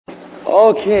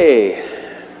Okay.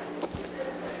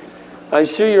 I'm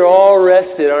sure you're all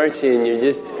rested, aren't you? And you're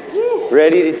just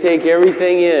ready to take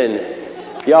everything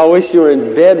in. Y'all wish you were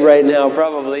in bed right now,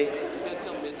 probably. You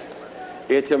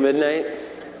get till midnight?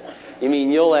 You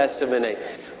mean you'll last till midnight?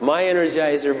 My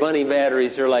Energizer Bunny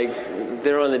batteries are like,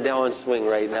 they're on the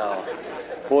downswing right now.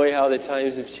 Boy, how the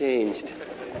times have changed.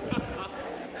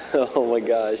 Oh my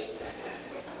gosh.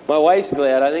 My wife's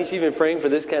glad. I think she's been praying for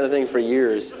this kind of thing for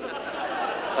years.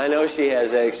 I know she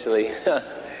has, actually.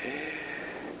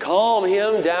 Calm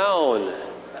him down.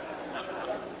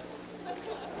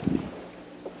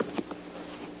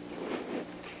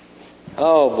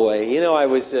 Oh boy. You know, I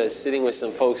was sitting with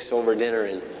some folks over dinner,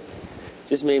 and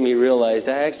just made me realize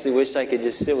I actually wish I could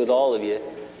just sit with all of you,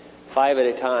 5 at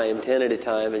a time, 10 at a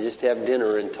time, and just have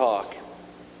dinner and talk.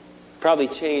 Probably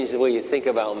change the way you think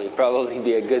about me. Probably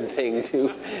be a good thing,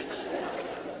 too.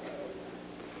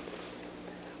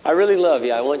 I really love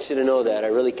you. I want you to know that. I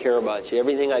really care about you.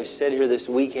 Everything I've said here this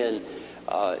weekend,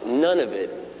 none of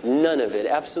it,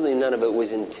 absolutely none of it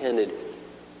was intended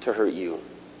to hurt you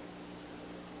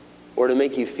or to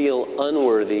make you feel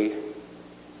unworthy.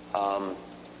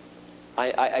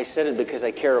 I said it because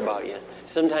I care about you.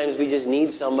 Sometimes we just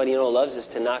need somebody, who loves us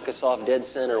to knock us off dead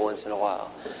center once in a while.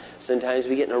 Sometimes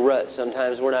we get in a rut.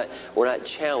 Sometimes we're not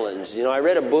challenged. I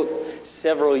read a book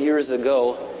several years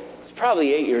ago. It's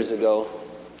probably 8 years ago.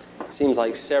 Seems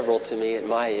like several to me at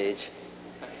my age.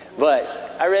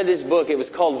 But I read this book. It was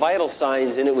called Vital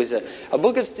Signs, and it was a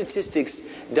book of statistics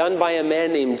done by a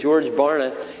man named George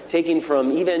Barna, taken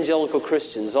from evangelical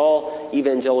Christians, all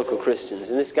evangelical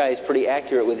Christians. And this guy is pretty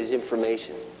accurate with his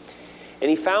information. And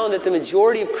he found that the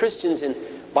majority of Christians in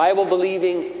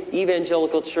Bible-believing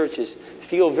evangelical churches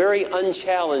feel very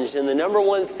unchallenged, and the number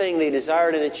one thing they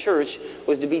desired in a church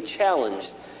was to be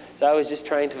challenged. So I was just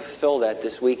trying to fulfill that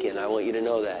this weekend. I want you to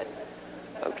know that.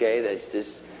 Okay?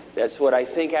 That's what I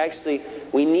think actually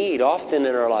we need often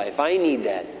in our life. I need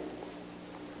that.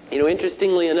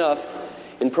 Interestingly enough,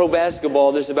 in pro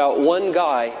basketball, there's about one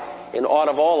guy out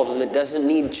of all of them that doesn't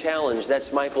need challenge.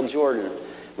 That's Michael Jordan.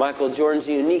 Michael Jordan's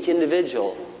a unique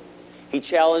individual. He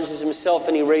challenges himself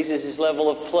and he raises his level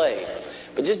of play.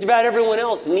 But just about everyone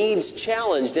else needs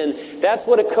challenged, and that's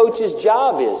what a coach's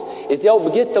job is to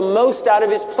help get the most out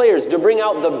of his players, to bring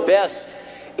out the best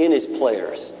in his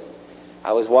players.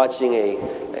 I was watching a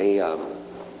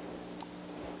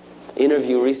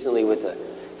interview recently with a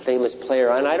famous player,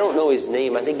 and I don't know his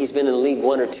name. I think he's been in the league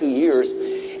 1 or 2 years.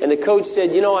 And the coach said,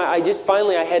 I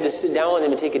had to sit down with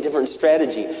him and take a different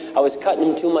strategy. I was cutting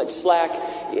him too much slack.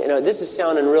 This is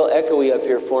sounding real echoey up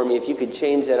here for me. If you could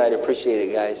change that, I'd appreciate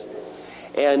it, guys.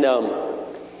 And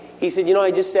he said,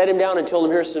 I just sat him down and told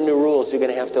him, here's some new rules you're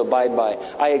going to have to abide by.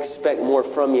 I expect more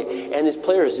from you. And his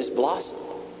players just blossomed.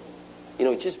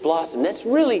 Just blossom. That's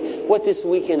really what this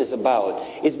weekend is about.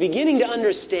 It's beginning to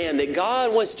understand that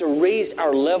God wants to raise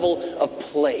our level of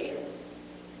play.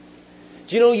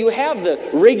 You have the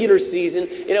regular season.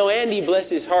 Andy, bless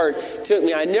his heart, took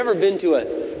me. I'd never been to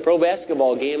a pro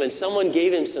basketball game, and someone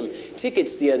gave him some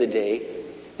tickets the other day.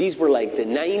 These were like the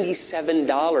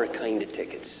 $97 kind of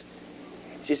tickets.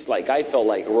 Just like, I felt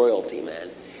like royalty, man.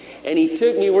 And he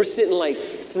took me, we're sitting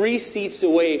like 3 seats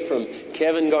away from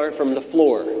Kevin Garnett, from the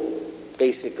floor,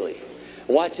 basically,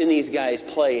 watching these guys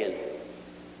play. And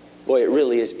boy, it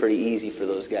really is pretty easy for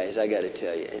those guys, I got to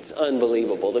tell you. It's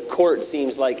unbelievable. The court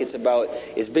seems like it's about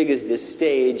as big as this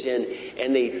stage, and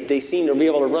they seem to be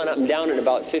able to run up and down in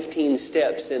about 15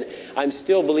 steps, and I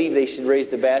still believe they should raise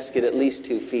the basket at least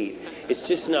 2 feet. It's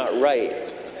just not right.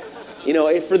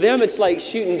 For them, it's like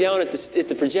shooting down at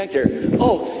the projector.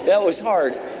 Oh, that was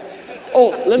hard.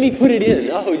 Oh, let me put it in.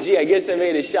 Oh, gee, I guess I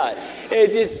made a shot.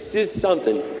 It's just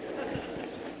something.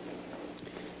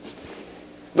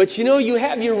 But you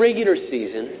have your regular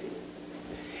season,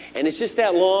 and it's just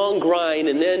that long grind,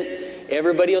 and then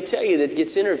everybody will tell you that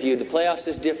gets interviewed, the playoffs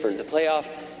is different. The playoff,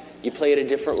 you play at a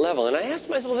different level. And I asked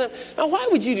myself, now why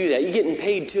would you do that? You're getting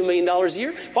paid $2 million a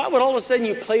year. Why would all of a sudden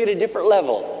you play at a different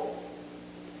level?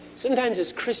 Sometimes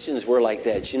as Christians we're like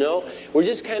that, We're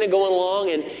just kind of going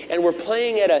along, and we're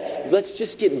playing at a let's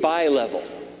just get by level.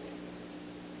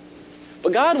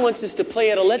 But God wants us to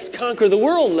play at a let's conquer the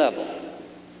world level.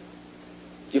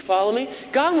 Do you follow me?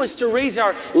 God wants to raise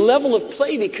our level of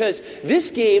play, because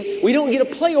this game, we don't get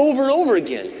to play over and over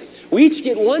again. We each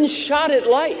get one shot at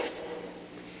life.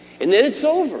 And then it's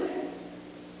over.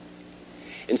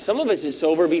 And some of us, it's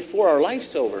over before our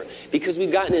life's over. Because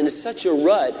we've gotten into such a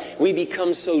rut, we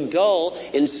become so dull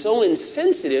and so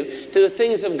insensitive to the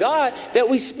things of God that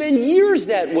we spend years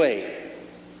that way.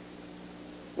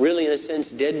 Really, in a sense,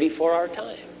 dead before our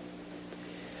time.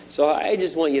 So I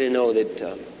just want you to know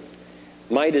that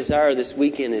My desire this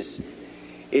weekend is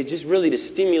just really to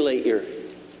stimulate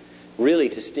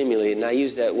and I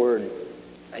use that word,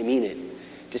 I mean it,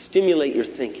 to stimulate your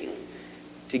thinking,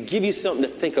 to give you something to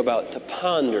think about, to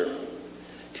ponder,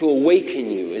 to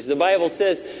awaken you. As the Bible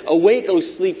says, awake, O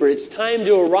sleeper, it's time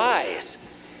to arise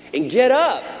and get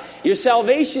up. Your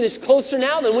salvation is closer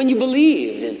now than when you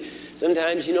believed. And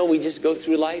sometimes, we just go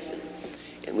through life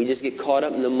and we just get caught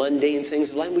up in the mundane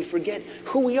things of life. We forget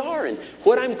who we are and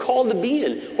what I'm called to be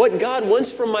and what God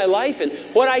wants from my life and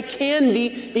what I can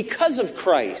be because of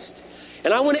Christ.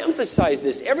 And I want to emphasize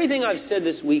this. Everything I've said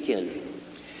this weekend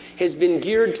has been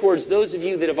geared towards those of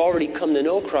you that have already come to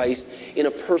know Christ in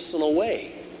a personal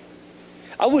way.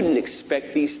 I wouldn't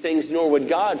expect these things, nor would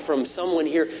God, from someone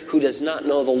here who does not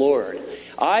know the Lord.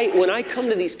 When I come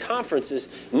to these conferences,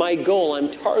 my goal,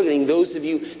 I'm targeting those of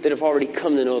you that have already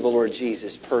come to know the Lord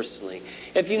Jesus personally.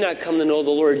 If you've not come to know the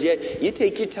Lord yet, you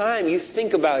take your time, you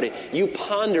think about it, you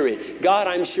ponder it. God,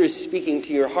 I'm sure, is speaking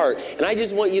to your heart. And I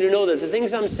just want you to know that the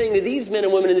things I'm saying to these men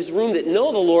and women in this room that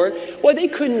know the Lord, well, they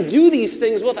couldn't do these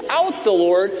things without the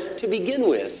Lord to begin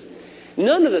with.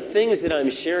 None of the things that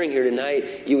I'm sharing here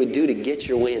tonight you would do to get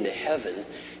your way into heaven.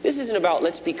 This isn't about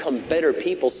let's become better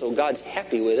people so God's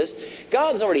happy with us.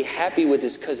 God's already happy with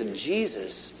us because of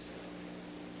Jesus.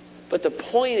 But the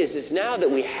point is now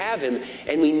that we have Him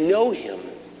and we know Him,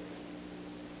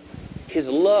 His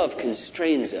love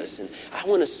constrains us. And I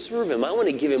want to serve Him. I want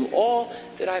to give Him all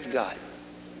that I've got.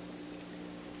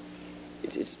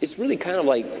 It's really kind of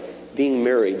like being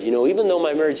married. Even though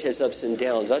my marriage has ups and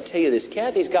downs, I'll tell you this,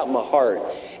 Kathy's got my heart.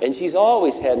 And she's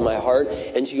always had my heart.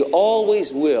 And she always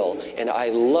will. And I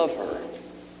love her.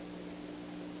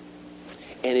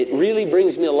 And it really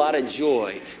brings me a lot of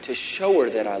joy to show her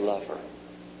that I love her.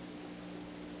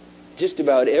 Just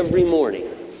about every morning,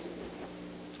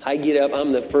 I get up.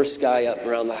 I'm the first guy up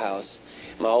around the house.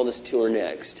 My oldest two are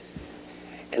next.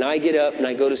 And I get up and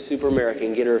I go to Super America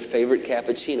and get her favorite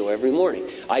cappuccino every morning.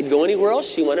 I'd go anywhere else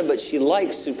she wanted, but she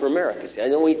likes Super America. See, I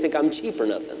don't want you to think I'm cheap or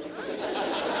nothing.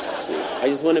 See, I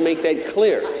just want to make that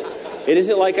clear. It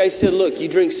isn't like I said, look, you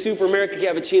drink Super America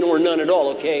cappuccino or none at all,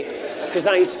 okay? Because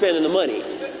I ain't spending the money.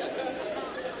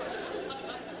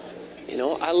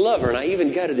 I love her, and I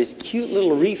even got her this cute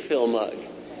little refill mug.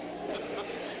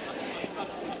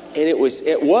 And it was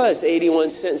 81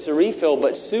 cents a refill,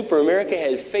 but Super America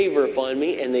had favor upon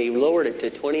me, and they lowered it to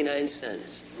 29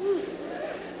 cents.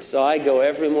 So I go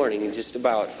every morning, and just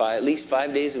about at least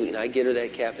 5 days a week, and I get her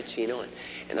that cappuccino,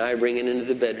 and I bring it into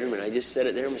the bedroom, and I just set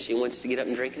it there. When she wants to get up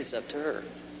and drink it, it's up to her.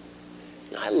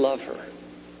 And I love her.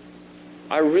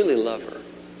 I really love her.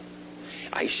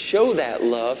 I show that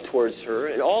love towards her,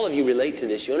 and all of you relate to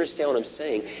this. You understand what I'm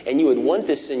saying, and you would want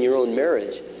this in your own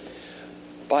marriage.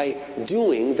 By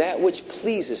doing that which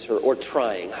pleases her, or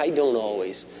trying. I don't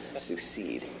always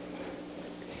succeed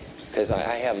because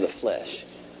I have the flesh,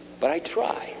 but I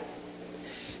try.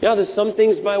 Now, there's some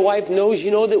things my wife knows,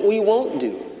 that we won't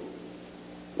do,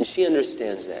 and she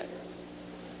understands that.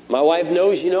 My wife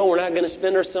knows, we're not going to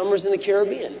spend our summers in the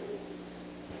Caribbean.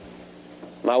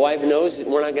 My wife knows that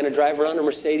we're not going to drive around a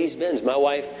Mercedes-Benz. My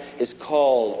wife is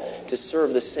called to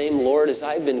serve the same Lord as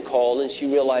I've been called, and she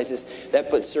realizes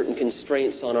that puts certain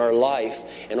constraints on our life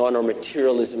and on our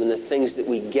materialism and the things that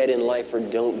we get in life or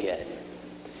don't get.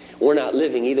 We're not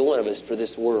living, either one of us, for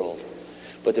this world.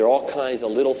 But there are all kinds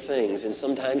of little things and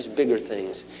sometimes bigger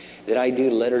things that I do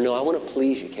to let her know, I want to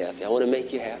please you, Kathy. I want to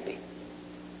make you happy.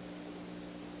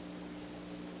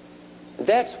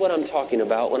 That's what I'm talking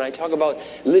about when I talk about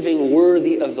living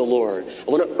worthy of the Lord. I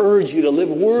want to urge you to live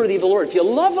worthy of the Lord. If you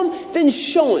love Him, then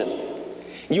show Him.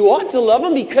 You ought to love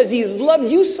Him because He's loved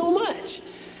you so much.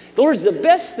 The Lord's the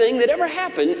best thing that ever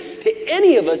happened to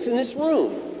any of us in this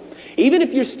room. Even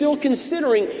if you're still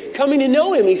considering coming to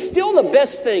know Him, He's still the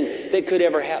best thing that could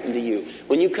ever happen to you.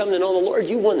 When you come to know the Lord,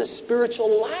 you won the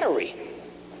spiritual lottery.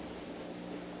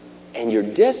 And you're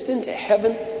destined to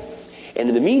heaven. And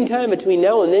in the meantime, between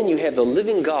now and then, you have the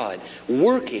living God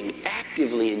working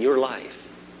actively in your life.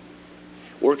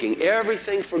 Working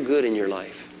everything for good in your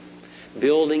life.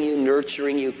 Building you,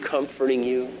 nurturing you, comforting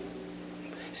you,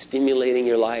 stimulating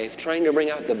your life, trying to bring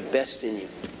out the best in you.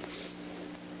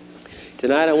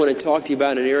 Tonight I want to talk to you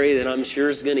about an area that I'm sure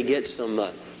is going to get some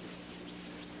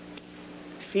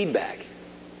feedback.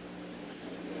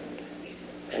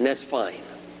 And that's fine.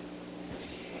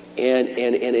 And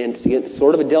it's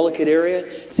sort of a delicate area.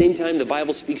 At the same time, the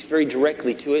Bible speaks very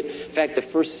directly to it. In fact, the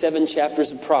first 7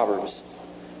 chapters of Proverbs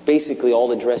basically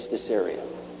all address this area.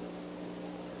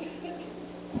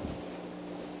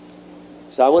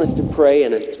 So I want us to pray,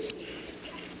 and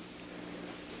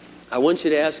I want you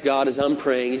to ask God as I'm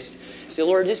praying. Say,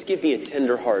 Lord, just give me a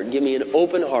tender heart. Give me an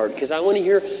open heart, because I want to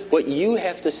hear what you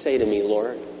have to say to me,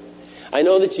 Lord. I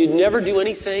know that you'd never do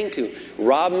anything to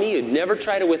rob me. You'd never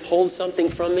try to withhold something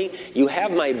from me. You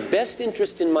have my best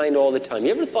interest in mind all the time.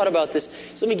 You ever thought about this?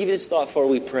 So let me give you this thought before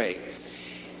we pray.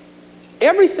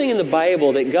 Everything in the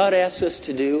Bible that God asks us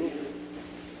to do,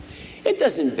 it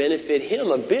doesn't benefit him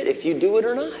a bit if you do it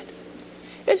or not.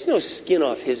 It's no skin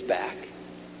off his back.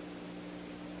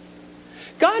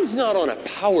 God's not on a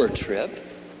power trip.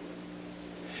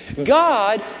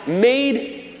 God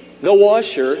made the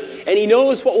washer, and he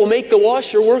knows what will make the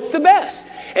washer work the best.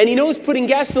 And he knows putting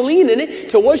gasoline in it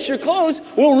to wash your clothes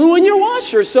will ruin your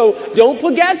washer, so don't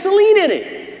put gasoline in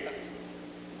it.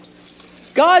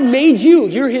 God made you.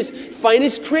 You're his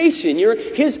finest creation. You're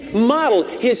his model,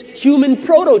 his human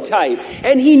prototype.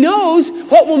 And he knows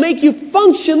what will make you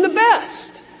function the best.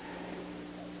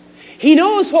 He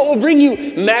knows what will bring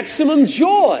you maximum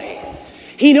joy.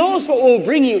 He knows what will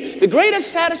bring you the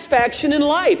greatest satisfaction in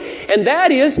life. And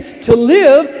that is to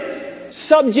live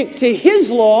subject to his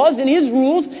laws and his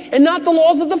rules and not the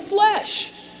laws of the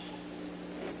flesh.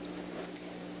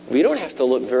 We don't have to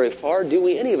look very far, do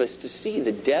we, any of us, to see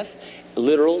the death,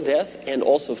 literal death, and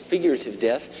also figurative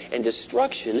death and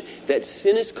destruction that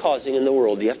sin is causing in the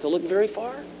world. Do you have to look very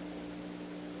far?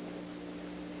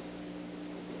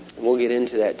 We'll get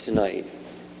into that tonight.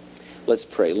 Let's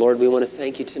pray. Lord, we want to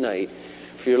thank you tonight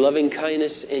for your loving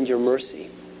kindness and your mercy,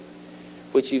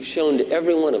 which you've shown to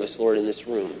every one of us, Lord, in this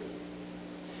room.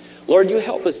 Lord, you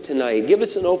help us tonight. Give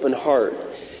us an open heart,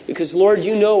 because, Lord,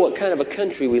 you know what kind of a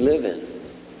country we live in.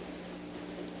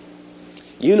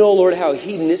 You know, Lord, how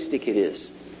hedonistic it is.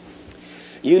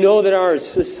 You know that our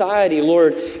society,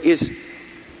 Lord, is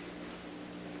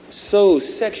so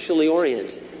sexually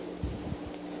oriented.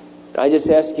 I just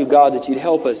ask you, God, that you'd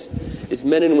help us as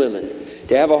men and women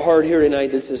to have a heart here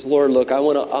tonight that says, Lord, look, I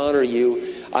want to honor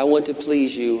you. I want to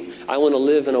please you. I want to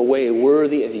live in a way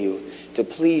worthy of you, to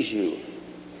please you.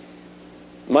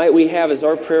 Might we have as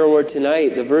our prayer, Lord,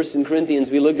 tonight, the verse in Corinthians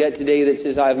we looked at today that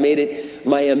says, I've made it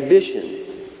my ambition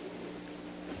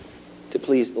to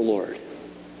please the Lord.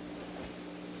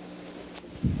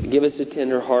 Give us a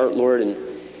tender heart, Lord, and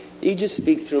you just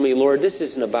speak through me. Lord, this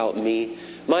isn't about me.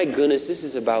 My goodness, this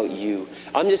is about you.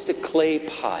 I'm just a clay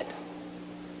pot.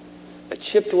 A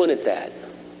chipped one at that.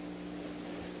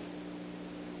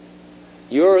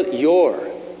 You're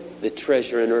the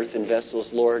treasure in earthen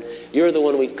vessels, Lord. You're the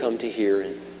one we've come to hear.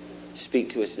 And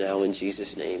speak to us now in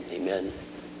Jesus' name. Amen.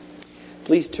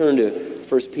 Please turn to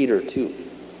 1 Peter 2.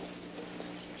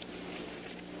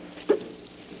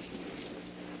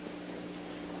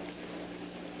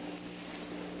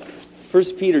 1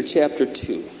 Peter chapter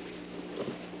 2.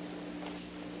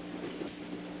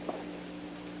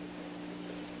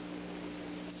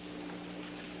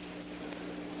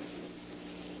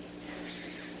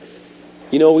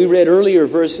 You know, we read earlier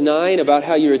verse 9 about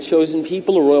how you're a chosen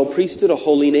people, a royal priesthood, a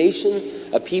holy nation,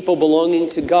 a people belonging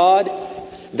to God,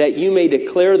 that you may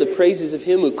declare the praises of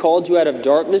him who called you out of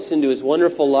darkness into his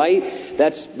wonderful light.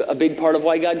 That's a big part of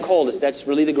why God called us. That's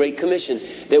really the Great Commission,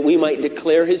 that we might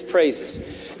declare his praises,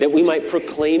 that we might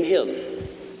proclaim him.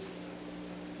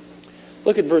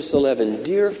 Look at verse 11.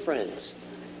 Dear friends,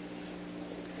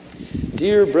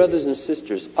 dear brothers and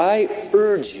sisters, I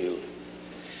urge you,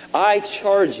 I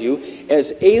charge you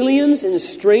as aliens and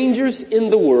strangers in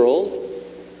the world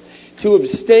to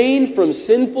abstain from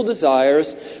sinful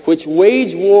desires which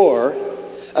wage war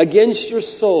against your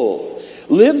soul.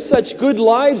 Live such good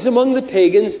lives among the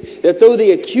pagans that though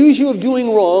they accuse you of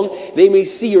doing wrong, they may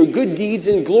see your good deeds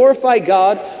and glorify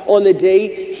God on the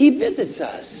day he visits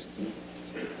us.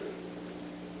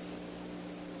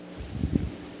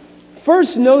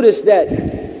 First, notice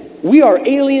that we are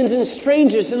aliens and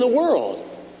strangers in the world.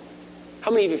 How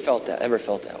many of you ever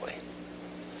felt that way?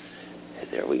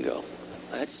 And there we go.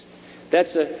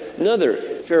 That's another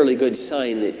fairly good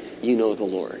sign that you know the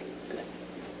Lord.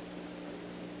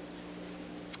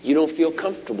 You don't feel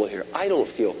comfortable here. I don't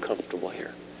feel comfortable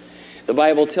here. The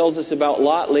Bible tells us about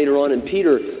Lot later on in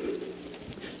Peter,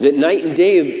 that night and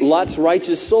day Lot's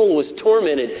righteous soul was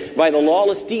tormented by the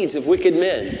lawless deeds of wicked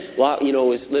men. Lot,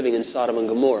 was living in Sodom and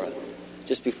Gomorrah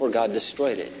just before God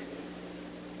destroyed it.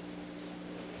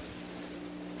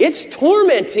 It's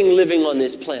tormenting living on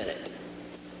this planet.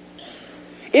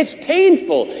 It's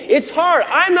painful. It's hard.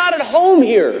 I'm not at home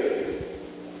here.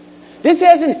 This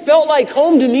hasn't felt like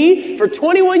home to me for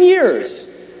 21 years.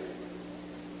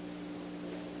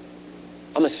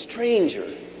 I'm a stranger.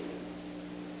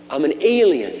 I'm an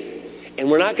alien.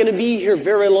 And we're not going to be here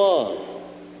very long.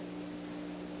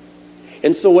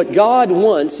 And so what God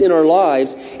wants in our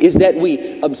lives is that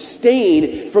we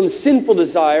abstain from sinful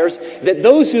desires that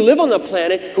those who live on the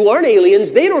planet, who aren't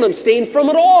aliens, they don't abstain from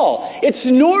at all. It's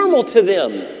normal to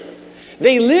them.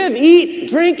 They live,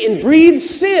 eat, drink, and breathe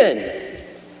sin.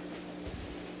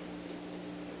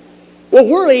 Well,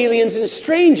 we're aliens and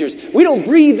strangers. We don't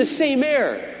breathe the same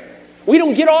air. We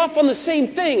don't get off on the same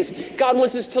things. God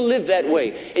wants us to live that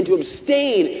way and to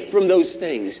abstain from those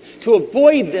things, to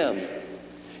avoid them,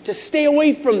 to stay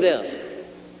away from them,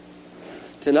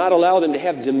 to not allow them to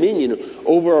have dominion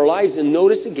over our lives. And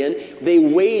notice again, they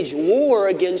wage war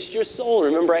against your soul.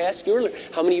 Remember I asked you earlier,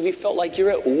 how many of you felt like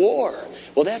you're at war?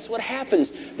 Well, that's what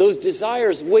happens. Those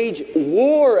desires wage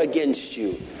war against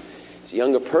you. As a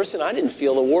younger person, I didn't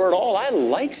feel the war at all. I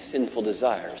liked sinful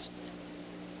desires.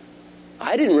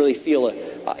 I didn't really feel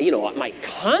my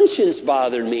conscience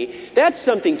bothered me. That's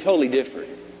something totally different.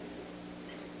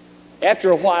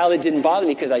 After a while, it didn't bother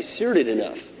me because I seared it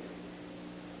enough.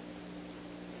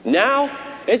 Now,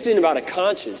 it's not about a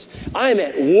conscience. I'm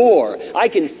at war. I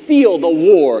can feel the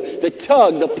war, the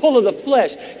tug, the pull of the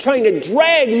flesh, trying to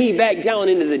drag me back down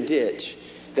into the ditch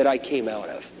that I came out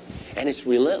of. And it's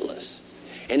relentless.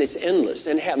 And it's endless.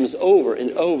 And it happens over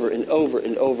and over and over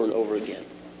and over and over again.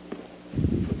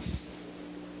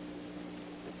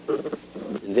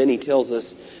 And then he tells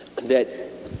us that,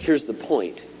 here's the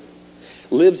point.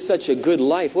 Live such a good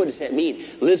life. What does that mean?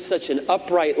 Live such an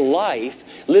upright life.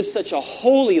 Live such a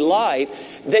holy life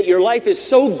that your life is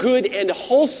so good and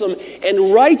wholesome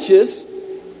and righteous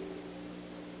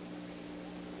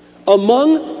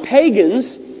among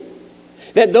pagans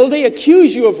that though they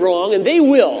accuse you of wrong, and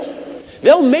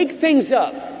they'll make things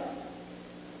up.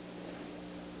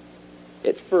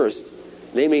 At first,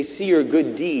 they may see your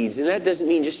good deeds, and that doesn't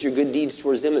mean just your good deeds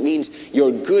towards them. It means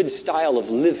your good style of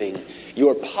living,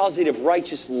 your positive,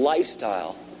 righteous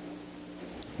lifestyle.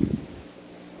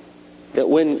 That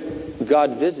when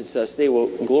God visits us, they will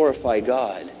glorify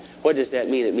God. What does that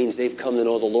mean? It means they've come to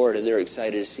know the Lord and they're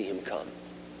excited to see Him come.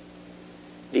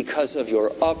 Because of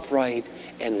your upright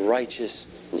and righteous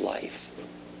life.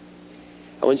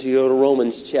 I want you to go to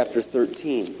Romans chapter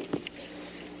 13.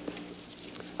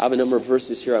 I have a number of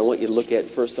verses here I want you to look at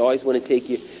first. I always want to take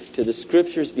you to the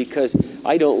Scriptures because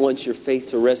I don't want your faith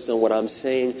to rest on what I'm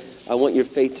saying. I want your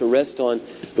faith to rest on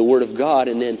the Word of God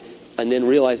and then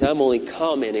realize I'm only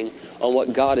commenting on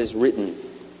what God has written.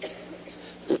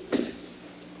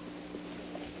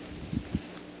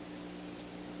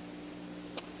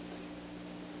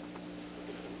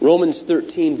 Romans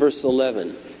 13, verse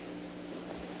 11.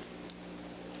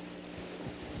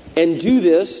 And do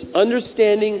this,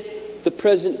 understanding the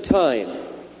present time.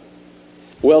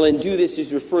 Well, and do this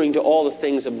is referring to all the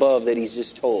things above that he's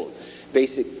just told.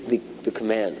 Basically, the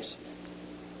commands.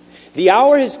 The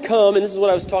hour has come, and this is what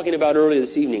I was talking about earlier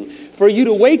this evening, for you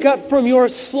to wake up from your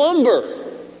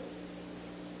slumber.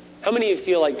 How many of you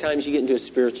feel like times you get into a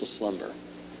spiritual slumber?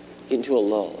 Get into a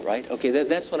lull, right? Okay,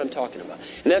 that's what I'm talking about.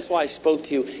 And that's why I spoke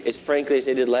to you as frankly as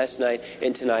I did last night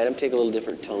and tonight. I'm taking a little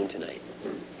different tone tonight.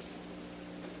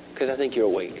 Because I think you're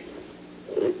awake.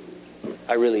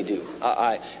 I really do.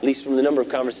 I at least from the number of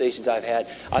conversations I've had,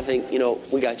 I think,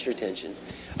 we got your attention.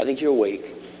 I think you're awake.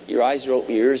 Your eyes are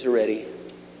open, your ears are ready.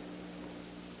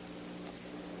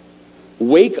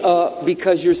 Wake up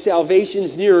because your salvation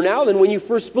is nearer now than when you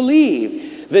first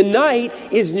believed. The night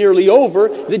is nearly over.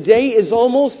 The day is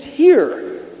almost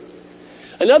here.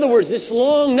 In other words, this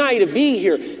long night of being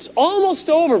here is almost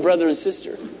over, brother and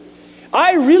sister.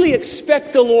 I really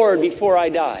expect the Lord before I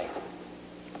die.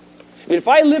 I mean, if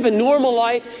I live a normal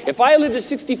life, if I live to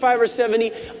 65 or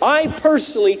 70, I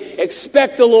personally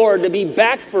expect the Lord to be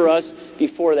back for us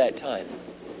before that time.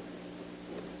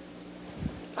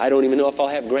 I don't even know if I'll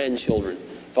have grandchildren,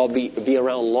 if I'll be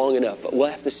around long enough, but we'll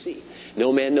have to see.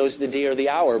 No man knows the day or the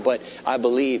hour, but I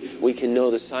believe we can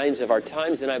know the signs of our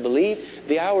times, and I believe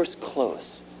the hour's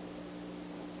close.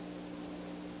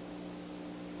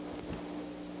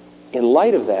 In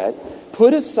light of that,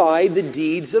 put aside the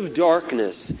deeds of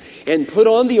darkness and put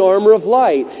on the armor of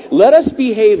light. Let us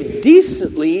behave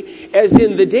decently as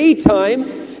in the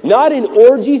daytime, not in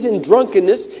orgies and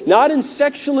drunkenness, not in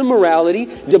sexual immorality,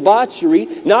 debauchery,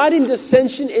 not in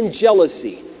dissension and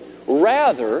jealousy.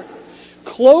 Rather,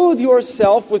 clothe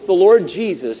yourself with the Lord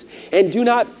Jesus and do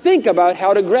not think about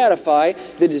how to gratify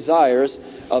the desires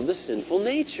of the sinful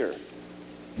nature.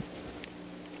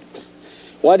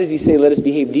 Why does he say, let us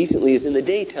behave decently as in the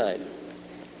daytime?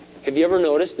 Have you ever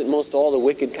noticed that most all the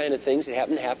wicked kind of things that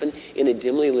happen in a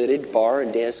dimly lit bar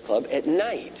and dance club at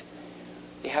night?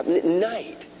 They happen at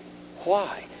night.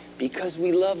 Why? Because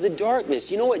we love the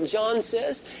darkness. You know what John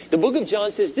says? The book of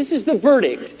John says, this is the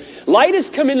verdict. Light has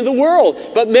come into the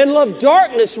world, but men love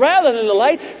darkness rather than the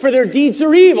light, for their deeds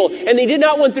are evil, and they did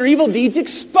not want their evil deeds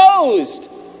exposed.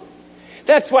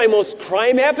 That's why most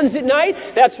crime happens at night.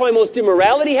 That's why most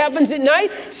immorality happens at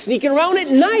night. Sneaking around at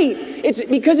night. It's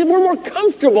because we're more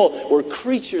comfortable. We're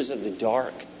creatures of the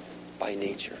dark by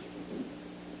nature.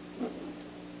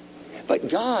 But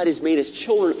God has made us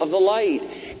children of the light.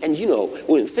 And you know,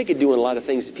 we think of doing a lot of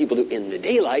things that people do in the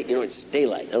daylight. You know, it's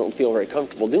daylight. I don't feel very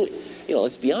comfortable doing it. You know,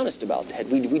 let's be honest about that.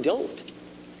 We don't.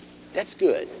 That's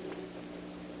good.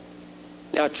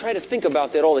 Now try to think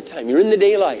about that all the time. You're in the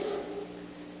daylight.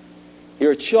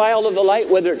 You're a child of the light,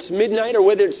 whether it's midnight or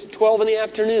whether it's 12 in the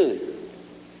afternoon.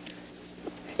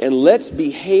 And let's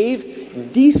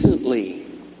behave decently.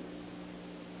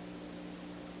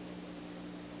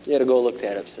 You got to go look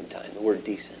that up sometime, the word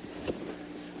decent.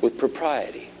 With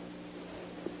propriety.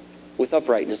 With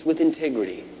uprightness. With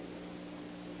integrity.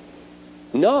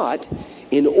 Not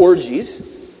in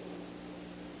orgies,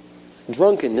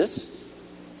 drunkenness.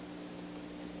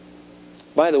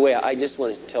 By the way, I just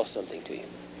want to tell something to you.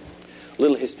 A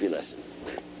little history lesson.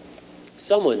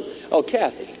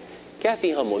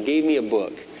 Kathy Hummel gave me a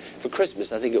book for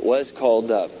Christmas, I think it was,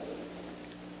 called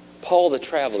Paul the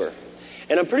Traveler.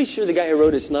 And I'm pretty sure the guy who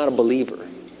wrote it's not a believer,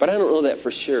 but I don't know that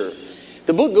for sure.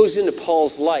 The book goes into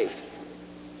Paul's life.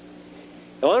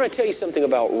 Now I want to tell you something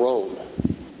about Rome.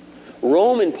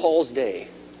 Rome in Paul's day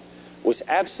was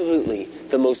absolutely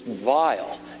the most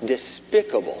vile,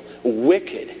 despicable,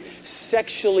 wicked,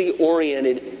 sexually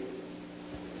oriented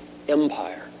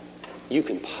empire you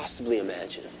can possibly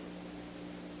imagine.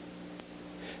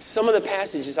 Some of the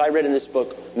passages I read in this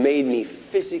book made me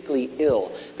physically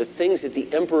ill. The things that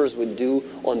the emperors would do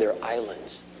on their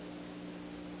islands.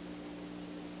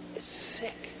 It's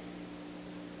sick.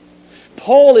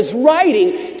 Paul is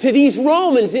writing to these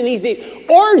Romans in these days.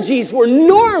 Orgies were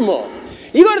normal.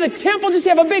 You go to the temple, just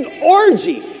have a big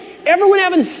orgy. Everyone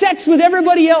having sex with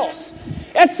everybody else.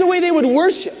 That's the way they would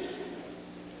worship.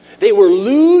 They were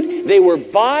lewd. They were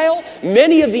vile.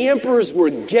 Many of the emperors were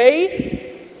gay.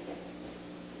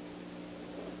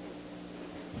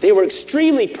 They were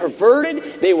extremely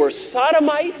perverted. They were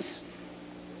sodomites.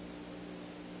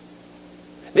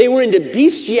 They were into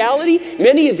bestiality.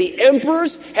 Many of the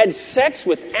emperors had sex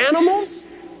with animals.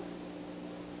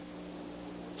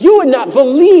 You would not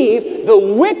believe the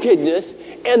wickedness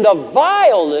and the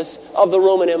vileness of the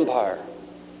Roman Empire.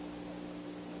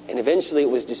 And eventually it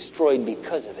was destroyed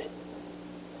because of it.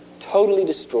 Totally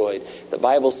destroyed. The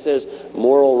Bible says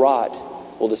moral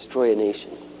rot will destroy a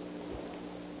nation.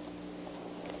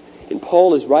 And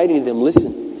Paul is writing to them,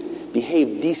 listen,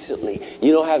 behave decently.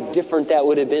 You know how different that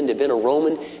would have been to have been a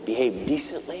Roman? Behave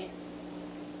decently?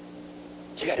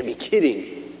 You got to be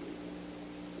kidding.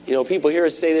 You know, people hear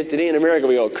us say this today in America,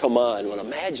 we go, come on. Well,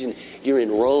 imagine you're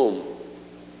in Rome.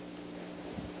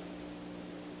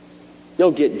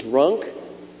 Don't get drunk.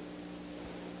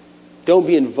 Don't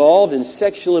be involved in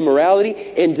sexual immorality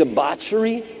and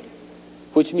debauchery,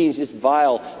 which means just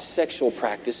vile sexual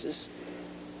practices.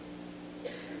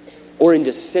 Or in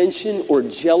dissension or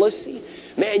jealousy.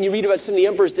 Man, you read about some of the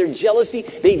emperors, their jealousy,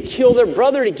 they'd kill their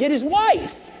brother to get his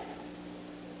wife.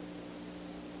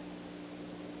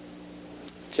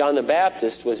 John the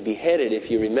Baptist was beheaded,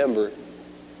 if you remember,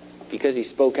 because he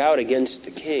spoke out against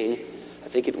the king. I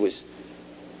think it was,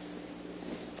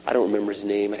 I don't remember his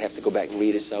name. I'd have to go back and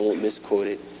read it so I won't misquote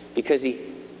it. Because he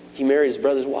married his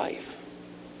brother's wife.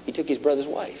 He took his brother's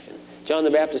wife. And John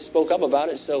the Baptist spoke up about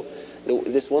it, so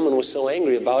this woman was so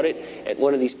angry about it at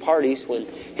one of these parties when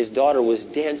his daughter was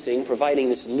dancing, providing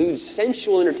this lewd,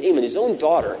 sensual entertainment, his own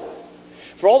daughter.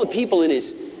 For all the people in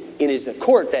his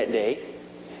court that day,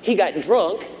 he got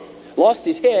drunk, lost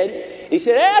his head. He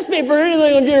said, ask me for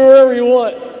anything, I'll give you whatever you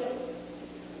want.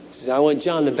 He says, I want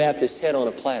John the Baptist's head on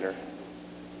a platter.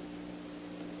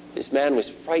 This man was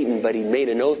frightened, but he made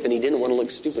an oath and he didn't want to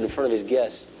look stupid in front of his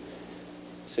guests.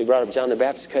 So he brought up John the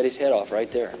Baptist, cut his head off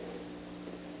right there.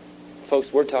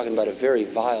 Folks, we're talking about a very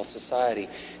vile society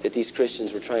that these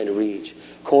Christians were trying to reach.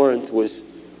 Corinth was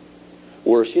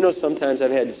worse. You know, sometimes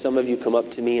I've had some of you come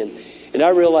up to me, and I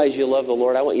realize you love the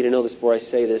Lord. I want you to know this before I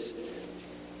say this.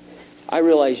 I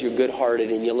realize you're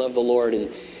good-hearted and you love the Lord,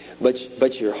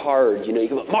 but you're hard. You know, you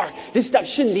come up, Mark, this stuff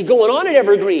shouldn't be going on at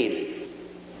Evergreen.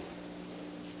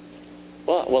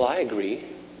 Well, I agree.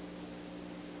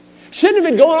 Shouldn't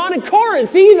have been going on in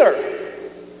Corinth either.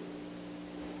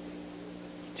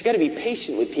 You got to be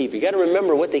patient with people. You got to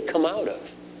remember what they come out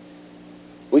of.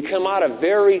 We come out of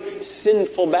very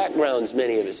sinful backgrounds,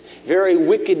 many of us. Very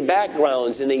wicked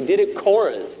backgrounds, and they did at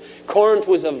Corinth. Corinth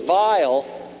was a vile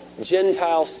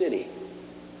Gentile city.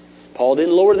 Paul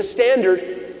didn't lower the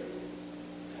standard.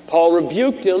 Paul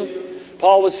rebuked him.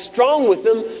 Paul was strong with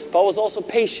them. Paul was also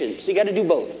patient. So you got to do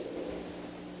both.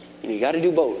 You got to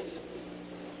do both.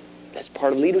 That's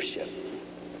part of leadership.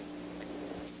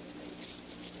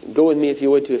 Go with me, if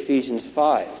you would, to Ephesians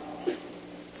 5.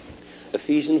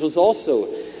 Ephesians was also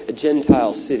a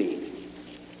Gentile city.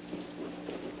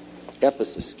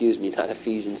 Ephesus, not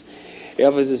Ephesians.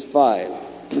 Ephesus 5.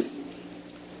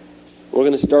 We're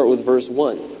going to start with verse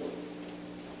 1.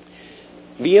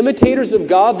 Be imitators of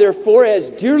God, therefore, as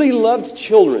dearly loved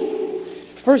children.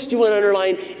 First, you want to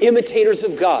underline imitators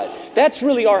of God. That's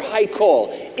really our high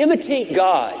call. Imitate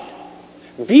God.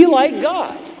 Be like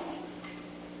God.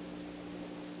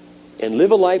 And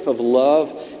live a life of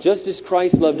love, just as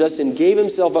Christ loved us and gave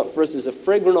himself up for us as a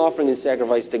fragrant offering and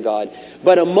sacrifice to God.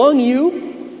 But among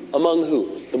you, among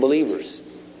who? The believers.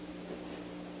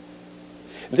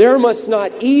 There must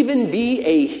not even be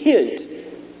a hint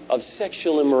of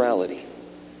sexual immorality,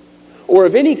 or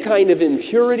of any kind of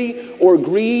impurity or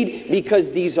greed,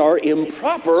 because these are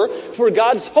improper for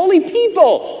God's holy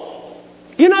people.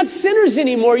 You're not sinners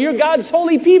anymore. You're God's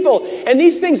holy people. And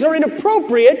these things are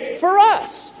inappropriate for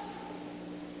us.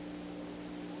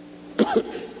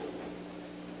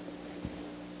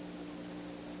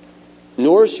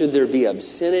 Nor should there be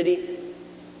obscenity,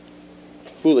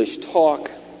 foolish talk,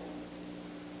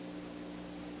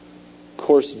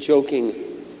 coarse joking,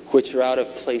 which are out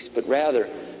of place, but rather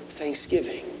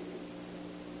thanksgiving.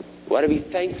 We ought to be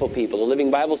thankful people. The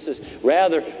Living Bible says,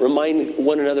 rather remind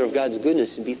one another of God's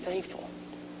goodness and be thankful.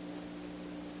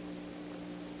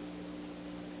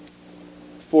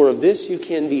 For of this you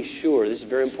can be sure. This is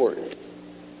very important.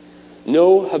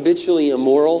 No habitually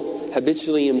immoral,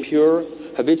 habitually impure,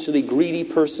 habitually greedy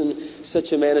person,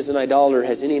 such a man as an idolater,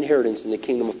 has any inheritance in the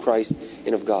kingdom of Christ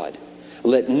and of God.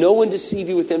 Let no one deceive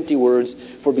you with empty words,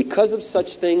 for because of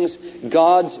such things,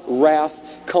 God's wrath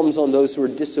comes on those who are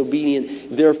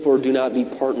disobedient. Therefore, do not be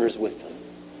partners with them.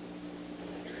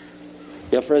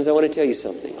 Now, friends, I want to tell you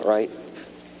something, all right?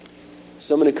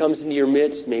 Someone who comes into your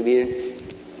midst, maybe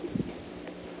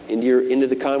into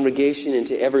the congregation,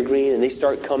 into Evergreen, and they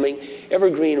start coming.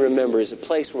 Evergreen, remember, is a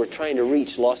place where we're trying to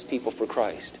reach lost people for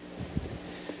Christ.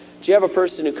 Do you have a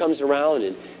person who comes around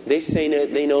and they say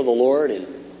they know the Lord, and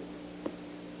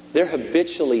they're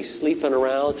habitually sleeping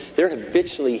around, they're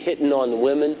habitually hitting on the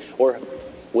women, or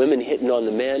women hitting on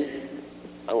the men?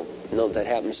 I don't know if that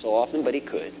happens so often, but it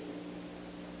could.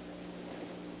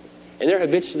 And they're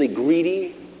habitually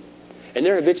greedy, and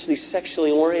they're habitually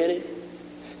sexually oriented.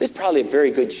 There's probably a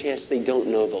very good chance they don't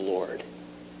know the Lord.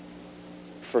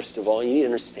 First of all, you need to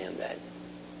understand that.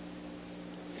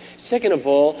 Second of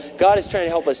all, God is trying to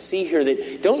help us see here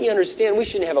that, don't you understand, we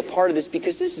shouldn't have a part of this,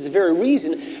 because this is the very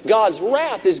reason God's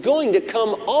wrath is going to come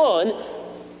on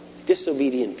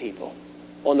disobedient people,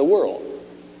 on the world.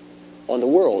 On the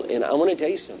world. And I want to tell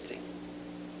you something.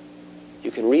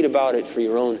 You can read about it for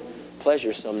your own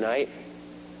pleasure some night.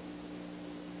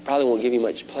 Probably won't give you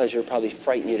much pleasure, probably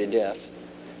frighten you to death.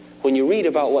 When you read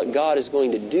about what God is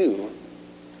going to do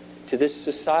to this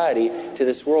society, to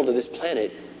this world, to this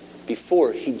planet,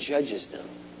 before he judges them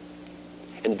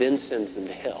and then sends them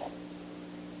to hell.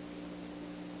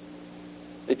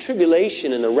 The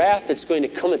tribulation and the wrath that's going to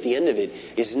come at the end of it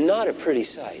is not a pretty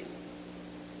sight.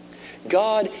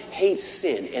 God hates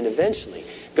sin, and eventually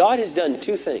God has done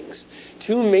two things,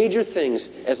 two major things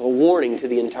as a warning to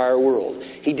the entire world.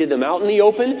 He did them out in the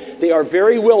open. They are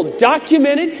very well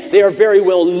documented. They are very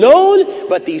well known,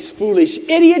 but these foolish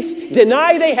idiots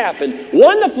deny they happened.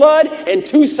 One, the flood, and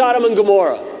two, Sodom and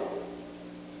Gomorrah.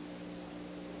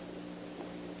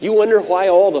 You wonder why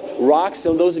all the rocks,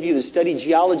 and those of you that study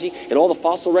geology, and all the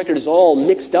fossil record is all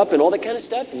mixed up and all that kind of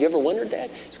stuff? Have you ever wondered that?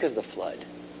 It's because of the flood.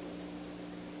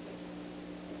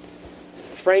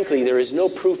 Frankly, there is no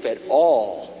proof at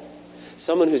all.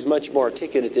 Someone who's much more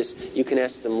articulate at this, you can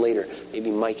ask them later.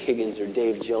 Maybe Mike Higgins or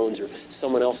Dave Jones or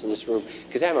someone else in this room.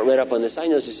 Because I haven't read up on this. I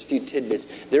know just a few tidbits.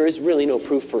 There is really no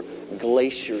proof for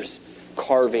glaciers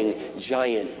carving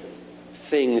giant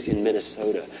things in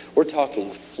Minnesota. We're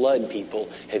talking flood, people.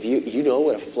 You know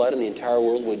what a flood in the entire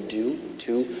world would do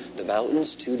to the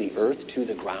mountains, to the earth, to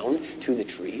the ground, to the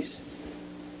trees?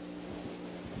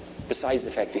 Besides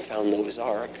the fact they found Noah's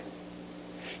Ark.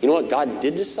 You know what God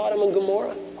did to Sodom and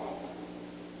Gomorrah?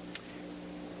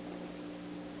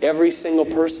 Every single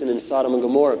person in Sodom and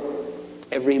Gomorrah,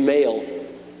 every male,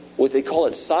 what they call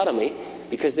it sodomy,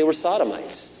 because they were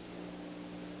sodomites.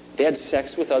 They had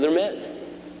sex with other men.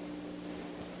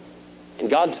 And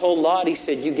God told Lot, he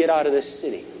said, you get out of this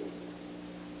city.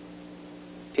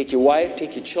 Take your wife,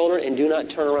 take your children, and do not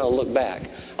turn around and look back.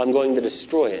 I'm going to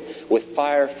destroy it with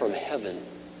fire from heaven.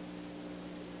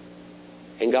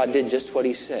 And God did just what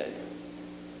he said.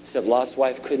 Except Lot's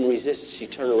wife couldn't resist. She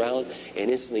turned around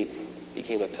and instantly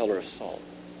became a pillar of salt.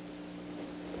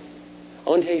 I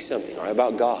want to tell you something, all right,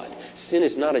 about God. Sin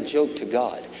is not a joke to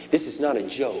God. This is not a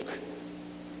joke.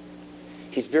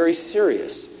 He's very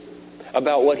serious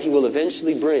about what he will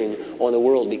eventually bring on the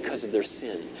world because of their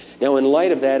sin. Now, in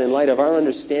light of that, in light of our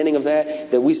understanding of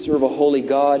that we serve a holy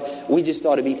God, we just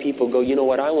ought to be people who go, you know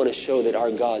what, I want to show that our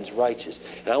God's righteous.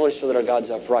 And I want to show that our God's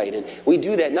upright. And we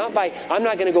do that not by, I'm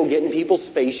not going to go get in people's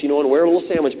face, and wear a little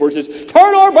sandwich board that says,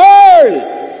 turn or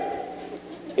burn!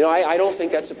 I don't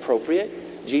think that's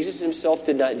appropriate. Jesus himself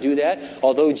did not do that,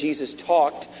 although Jesus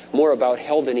talked more about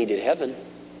hell than he did heaven.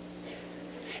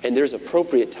 And there's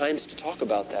appropriate times to talk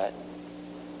about that.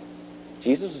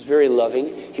 Jesus was very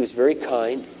loving. He was very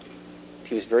kind.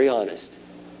 He was very honest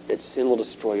that sin will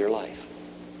destroy your life.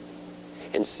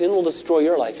 And sin will destroy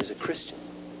your life as a Christian.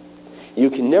 You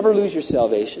can never lose your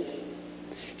salvation.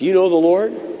 If you know the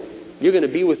Lord, you're going to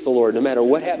be with the Lord no matter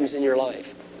what happens in your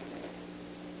life.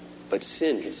 But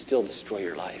sin can still destroy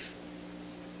your life.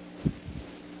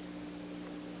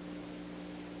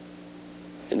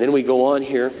 And then we go on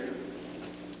here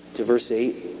to verse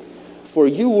 8. For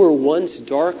you were once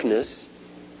darkness.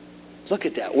 Look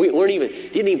at that. He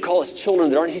didn't even call us children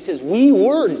of the darkness. He says, we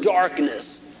were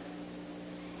darkness.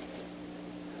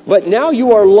 But now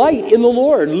you are light in the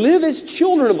Lord. Live as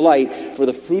children of light. For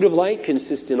the fruit of light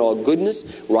consists in all goodness,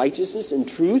 righteousness, and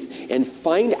truth. And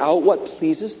find out what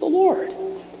pleases the Lord.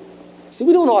 See,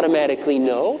 we don't automatically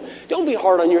know. Don't be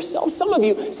hard on yourself. Some of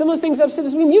the things I've said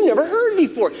this week, you've never heard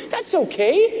before. That's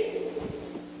okay.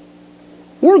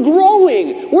 We're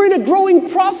growing. We're in a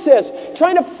growing process,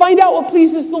 trying to find out what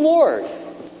pleases the Lord.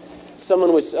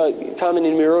 Someone was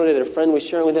commenting to me earlier that a friend was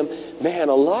sharing with them, man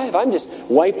alive, I'm just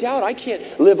wiped out. I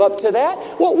can't live up to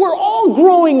that. Well, we're all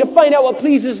growing to find out what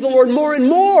pleases the Lord more and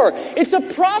more. It's a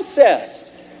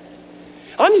process.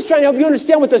 I'm just trying to help you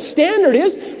understand what the standard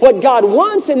is, what God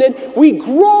wants, and then we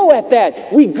grow at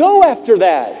that. We go after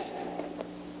that.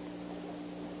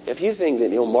 If you think that,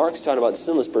 Mark's talking about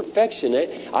sinless perfection,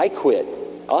 I quit.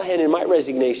 I'll hand in my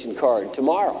resignation card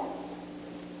tomorrow.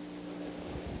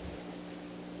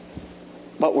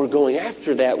 But we're going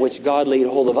after that which God laid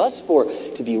hold of us for,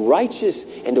 to be righteous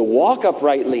and to walk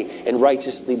uprightly and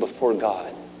righteously before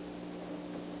God.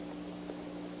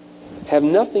 Have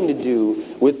nothing to do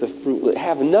with the fruit.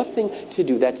 Have nothing to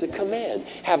do. That's a command.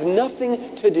 Have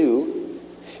nothing to do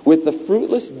with the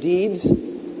fruitless deeds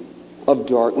of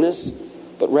darkness,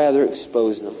 but rather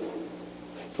expose them.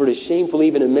 For it is shameful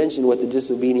even to mention what the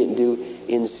disobedient do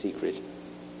in secret.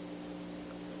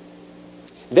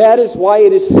 That is why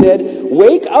it is said,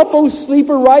 wake up, O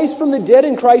sleeper, rise from the dead,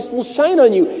 and Christ will shine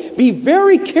on you. Be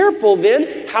very careful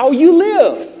then how you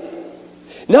live.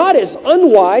 Not as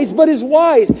unwise, but as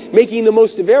wise, making the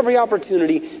most of every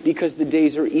opportunity, because the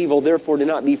days are evil. Therefore, do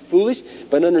not be foolish,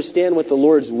 but understand what the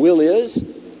Lord's will is.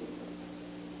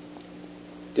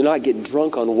 Do not get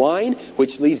drunk on wine,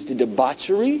 which leads to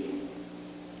debauchery.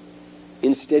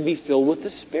 Instead, be filled with the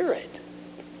Spirit.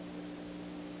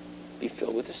 Be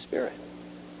filled with the Spirit.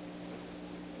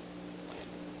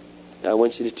 Now, I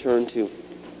want you to turn to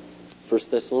 1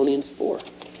 Thessalonians 4.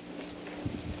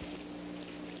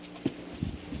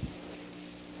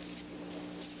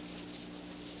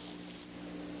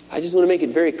 I just want to make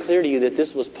it very clear to you that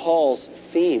this was Paul's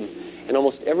theme in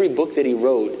almost every book that he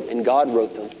wrote, and God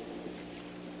wrote them.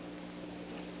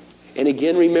 And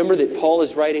again, remember that Paul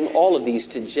is writing all of these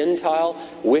to Gentile,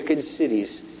 wicked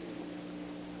cities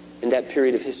in that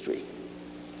period of history.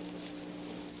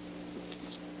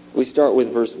 We start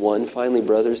with verse 1. Finally,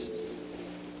 brothers,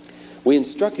 we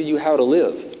instructed you how to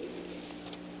live.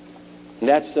 And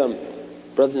that's,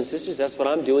 brothers and sisters, that's what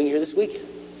I'm doing here this weekend.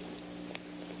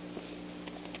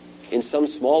 In some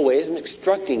small ways, I'm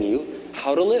instructing you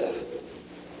how to live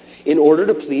in order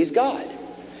to please God.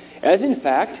 As in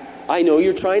fact, I know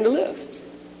you're trying to live.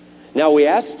 Now we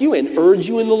ask you and urge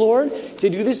you in the Lord to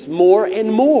do this more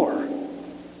and more.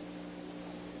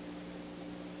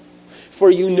 For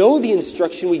you know the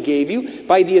instruction we gave you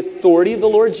by the authority of the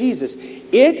Lord Jesus.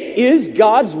 It is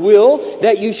God's will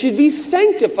that you should be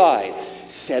sanctified,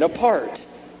 set apart.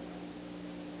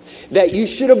 That you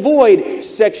should avoid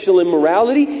sexual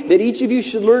immorality, that each of you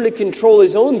should learn to control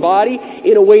his own body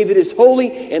in a way that is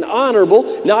holy and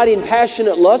honorable, not in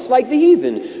passionate lust like the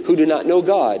heathen who do not know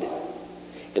God.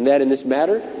 And that in this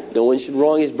matter, no one should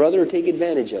wrong his brother or take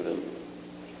advantage of him.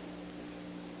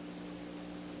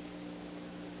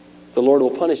 The Lord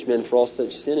will punish men for all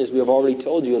such sin, as we have already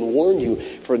told you and warned you.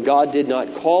 For God did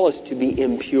not call us to be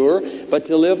impure, but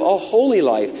to live a holy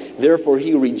life. Therefore,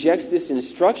 he who rejects this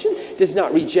instruction does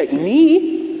not reject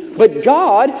me, but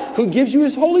God, who gives you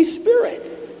his Holy Spirit.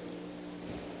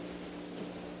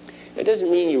 That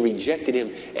doesn't mean you rejected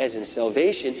him as in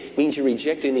salvation. It means you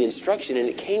rejected the instruction, and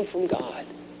it came from God.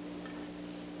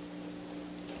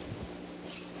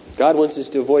 God wants us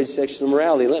to avoid sexual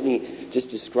immorality. Let me just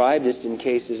describe, just in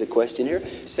case there's a question here.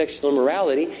 Sexual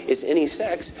immorality is any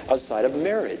sex outside of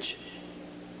marriage.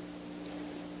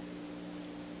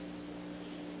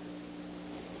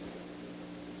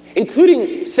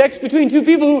 Including sex between two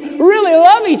people who really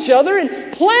love each other and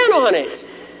plan on it.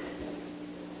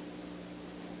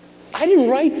 I didn't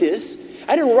write this.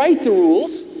 I didn't write the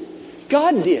rules.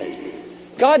 God did.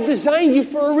 God designed you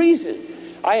for a reason.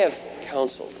 I have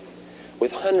counseled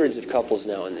with hundreds of couples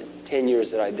now in the 10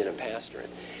 years that I've been a pastor.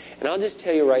 And I'll just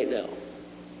tell you right now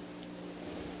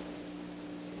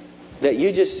that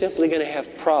you're just simply going to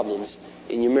have problems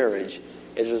in your marriage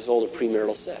as a result of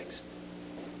premarital sex.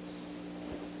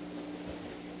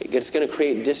 It's going to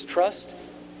create distrust.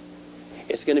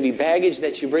 It's going to be baggage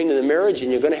that you bring to the marriage,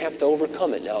 and you're going to have to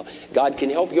overcome it. Now, God can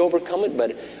help you overcome it,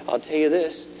 but I'll tell you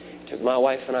this. It took my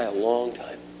wife and I a long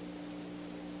time.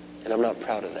 And I'm not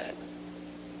proud of that.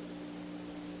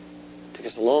 It took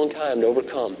us a long time to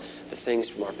overcome the things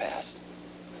from our past.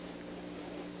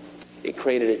 It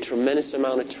created a tremendous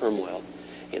amount of turmoil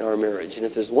in our marriage. And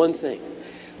if there's one thing,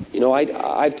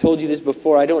 I've told you this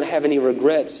before, I don't have any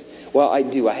regrets. Well, I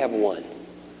do. I have one.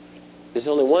 There's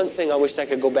only one thing I wish I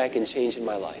could go back and change in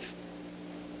my life.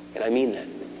 And I mean that.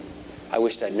 I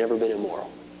wished I'd never been immoral.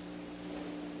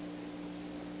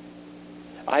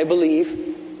 I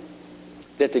believe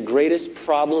that the greatest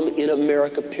problem in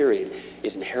America, period,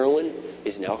 is in heroin,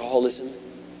 is in alcoholism,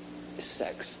 is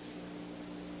sex.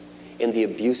 And the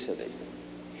abuse of it.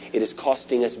 It is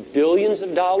costing us billions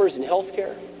of dollars in health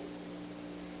care.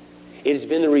 It has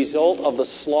been the result of the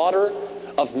slaughter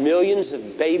of millions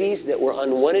of babies that were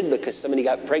unwanted because somebody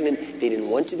got pregnant. They didn't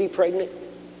want to be pregnant.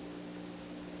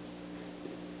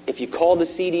 If you called the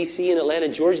CDC in Atlanta,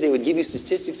 Georgia, they would give you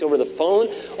statistics over the phone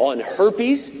on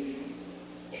herpes,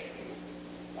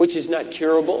 which is not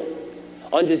curable,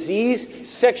 on disease,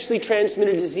 sexually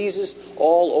transmitted diseases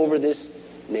all over this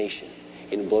nation.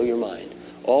 It'll blow your mind.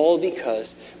 All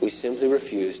because we simply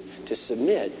refused to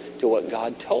submit to what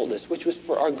God told us, which was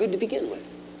for our good to begin with.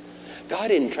 God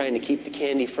isn't trying to keep the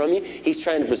candy from you. He's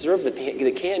trying to preserve the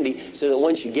candy so that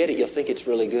once you get it, you'll think it's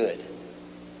really good.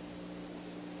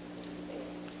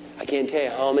 I can't tell you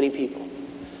how many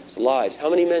people's lives, how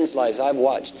many men's lives I've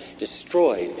watched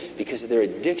destroyed because of their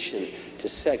addiction to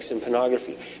sex and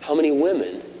pornography. How many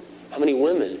women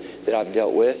that I've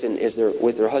dealt with and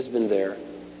with their husband there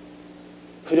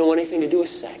who don't want anything to do with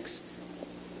sex.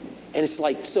 And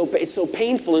it's so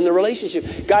painful in the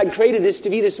relationship. God created this to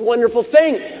be this wonderful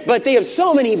thing, but they have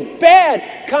so many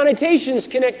bad connotations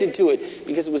connected to it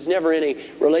because it was never in a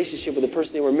relationship with the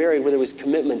person they were married where there was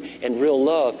commitment and real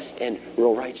love and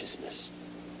real righteousness.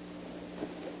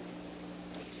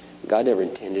 God never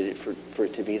intended it for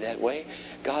it to be that way.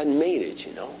 God made it,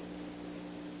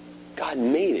 God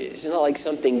made it. It's not like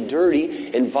something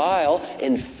dirty and vile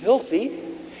and filthy.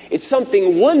 It's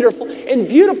something wonderful and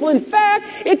beautiful. In fact,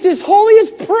 it's as holy as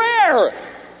prayer.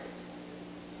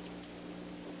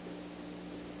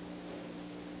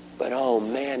 But oh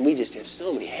man, we just have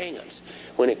so many hang-ups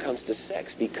when it comes to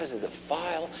sex because of the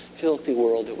vile, filthy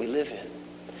world that we live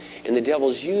in. And the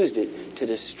devil's used it to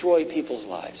destroy people's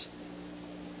lives.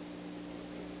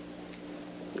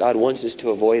 God wants us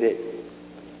to avoid it.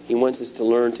 He wants us to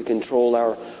learn to control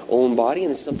our own body,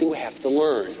 and it's something we have to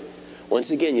learn. Once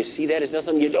again, you see that? It's not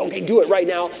something okay, do it right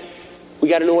now. We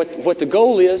got to know what the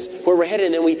goal is, where we're headed,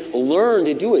 and then we learn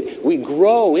to do it. We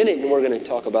grow in it, and we're going to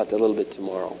talk about that a little bit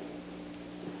tomorrow.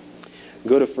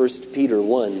 Go to 1 Peter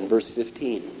 1, verse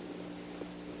 15.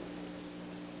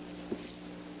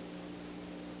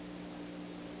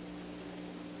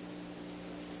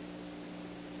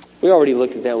 We already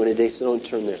looked at that one today, so don't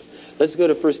turn there. Let's go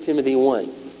to 1 Timothy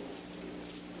 1.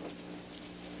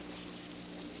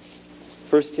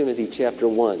 1 Timothy chapter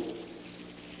 1.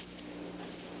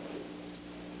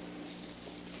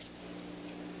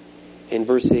 In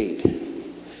verse 8.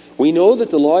 We know that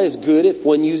the law is good if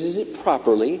one uses it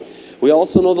properly. We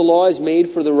also know the law is made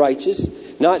for the righteous,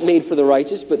 not made for the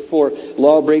righteous, but for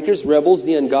lawbreakers, rebels,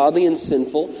 the ungodly and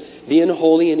sinful, the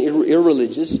unholy and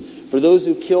irreligious, for those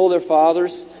who kill their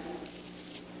fathers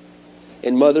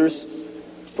and mothers,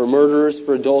 for murderers,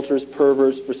 for adulterers,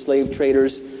 perverts, for slave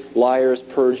traders, liars,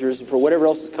 perjurers, and for whatever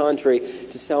else is contrary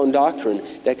to sound doctrine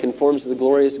that conforms to the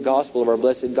glorious gospel of our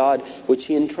blessed God, which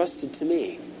he entrusted to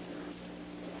me.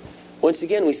 Once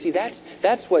again, we see that's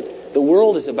what the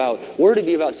world is about. We're to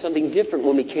be about something different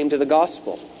when we came to the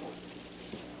gospel.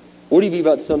 We're to be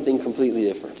about something completely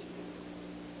different.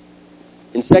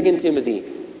 In 2 Timothy,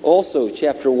 also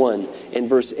chapter 1 and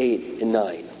verse 8 and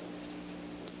 9,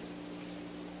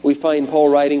 we find Paul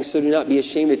writing, "So do not be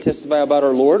ashamed to testify about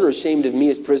our Lord, or ashamed of me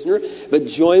as prisoner, but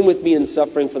join with me in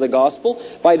suffering for the gospel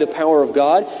by the power of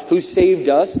God, who saved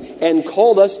us and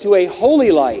called us to a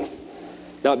holy life,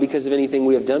 not because of anything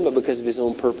we have done, but because of his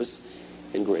own purpose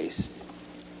and grace."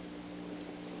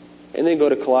 And then go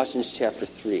to Colossians chapter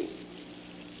 3.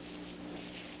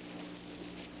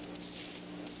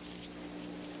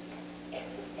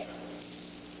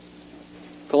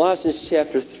 Colossians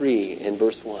chapter 3 and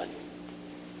verse 1.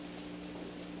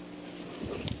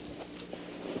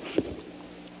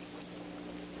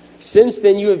 "Since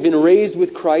then you have been raised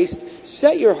with Christ,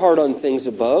 set your heart on things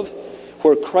above,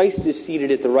 where Christ is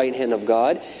seated at the right hand of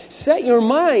God. Set your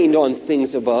mind on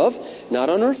things above, not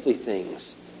on earthly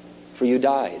things. For you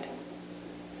died.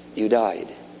 You died.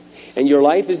 And your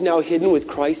life is now hidden with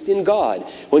Christ in God.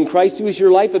 When Christ, who is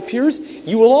your life, appears,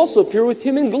 you will also appear with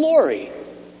him in glory."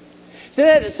 So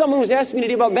that someone was asking me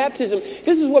today about baptism.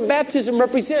 This is what baptism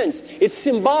represents. It's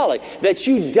symbolic that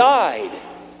you died.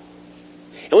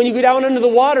 And when you go down under the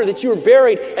water, that you were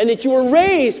buried, and that you were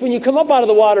raised when you come up out of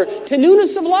the water to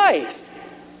newness of life.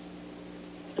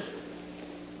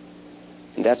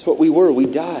 And that's what we were. We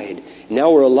died.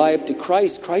 Now we're alive to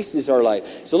Christ. Christ is our life.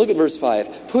 So look at verse 5.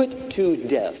 "Put to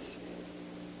death.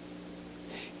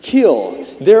 Kill,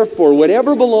 therefore,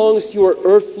 whatever belongs to your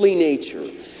earthly nature.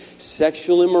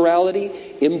 Sexual immorality,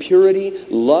 impurity,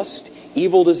 lust,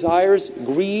 evil desires,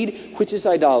 greed, which is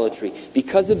idolatry.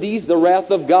 Because of these, the wrath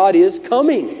of God is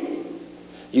coming.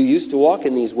 You used to walk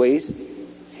in these ways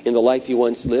in the life you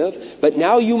once lived, but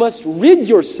now you must rid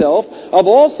yourself of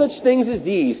all such things as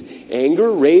these: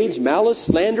 anger, rage, malice,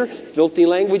 slander, filthy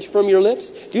language from your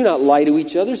lips. Do not lie to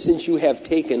each other, since you have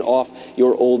taken off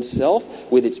your old self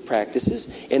with its practices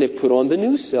and have put on the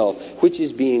new self, which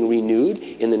is being renewed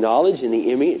in the knowledge and the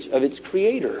image of its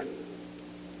Creator."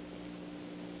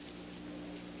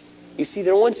 You see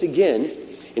there once again,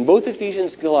 in both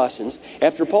Ephesians and Colossians,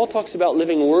 after Paul talks about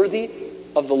living worthy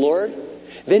of the Lord,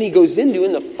 then he goes into,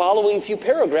 in the following few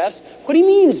paragraphs, what he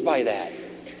means by that.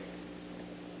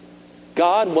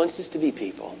 God wants us to be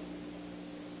people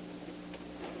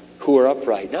who are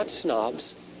upright, not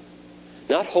snobs,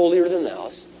 not holier than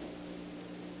thous,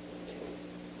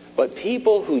 but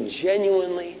people who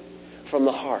genuinely, from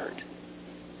the heart,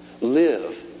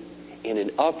 live in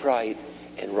an upright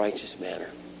and righteous manner.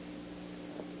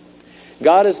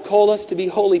 God has called us to be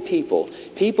holy people,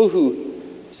 people who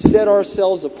set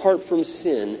ourselves apart from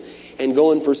sin and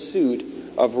go in pursuit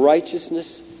of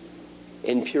righteousness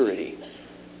and purity.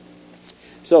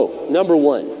 So, number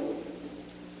one,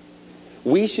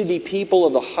 we should be people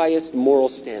of the highest moral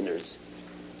standards.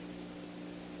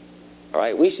 All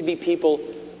right, we should be people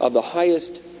of the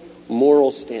highest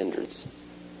moral standards.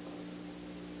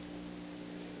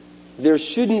 There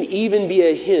shouldn't even be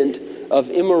a hint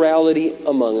of immorality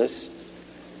among us,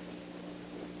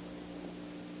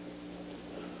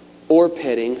 or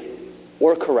petting,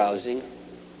 or carousing,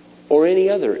 or any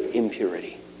other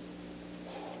impurity.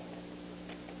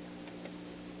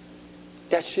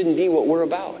 That shouldn't be what we're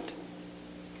about.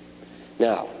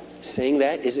 Now, saying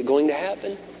that, is it going to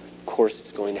happen? Of course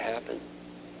it's going to happen.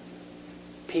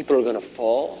 People are going to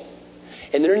fall,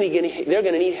 and they're going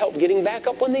to need help getting back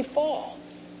up when they fall.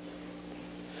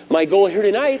 My goal here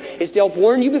tonight is to help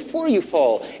warn you before you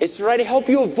fall. It's to try to help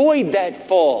you avoid that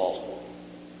fall.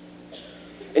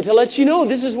 And to let you know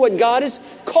this is what God has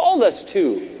called us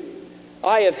to.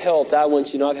 I have helped, I want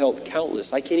you to know, I've helped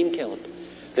countless. I can't even count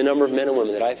the number of men and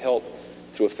women that I've helped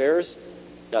through affairs,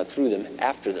 not through them,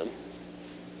 after them.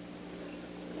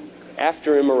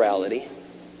 After immorality.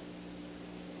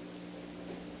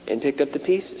 And picked up the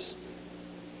pieces.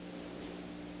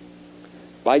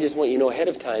 But I just want you to know ahead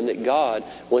of time that God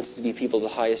wants to be people of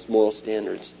the highest moral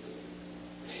standards.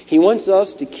 He wants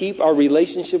us to keep our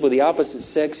relationship with the opposite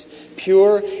sex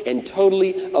pure and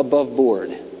totally above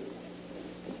board.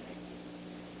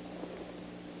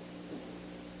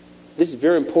 This is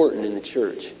very important in the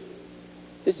church.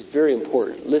 This is very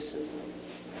important. Listen.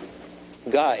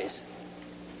 Guys,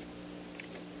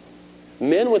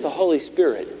 men with the Holy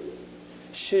Spirit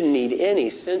shouldn't need any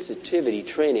sensitivity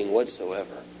training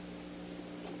whatsoever.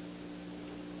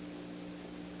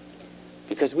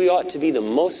 Because we ought to be the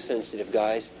most sensitive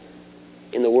guys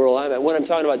in the world. When I'm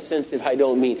talking about sensitive, I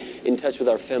don't mean in touch with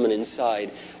our feminine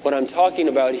side. What I'm talking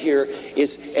about here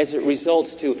is as it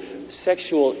results to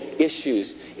sexual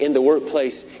issues in the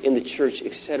workplace, in the church,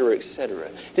 etc., etc.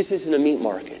 This isn't a meat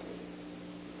market.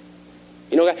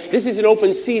 You know, this is an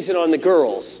open season on the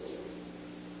girls.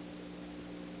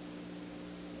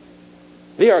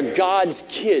 They are God's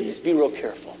kids. Be real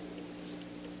careful.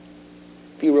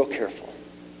 Be real careful.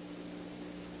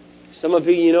 Some of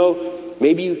you, you know,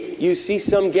 maybe you see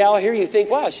some gal here, you think,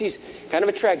 wow, she's kind of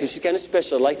attractive, she's kind of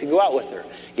special, I'd like to go out with her.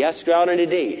 You ask her out on a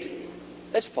date.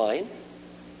 That's fine.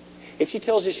 If she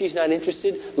tells you she's not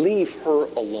interested, leave her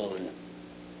alone.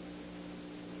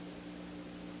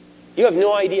 You have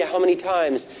no idea how many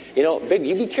times, you know,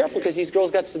 you be careful because these girls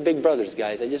got some big brothers,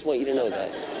 guys. I just want you to know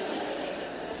that.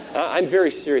 I'm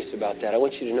very serious about that. I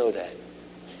want you to know that.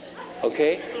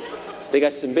 Okay? They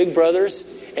got some big brothers,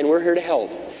 and we're here to help.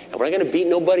 And we're not going to beat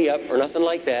nobody up or nothing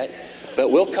like that,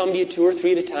 but we'll come to you 2 or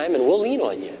 3 at a time, and we'll lean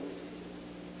on you.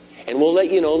 And we'll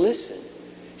let you know, listen,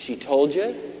 she told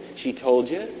you.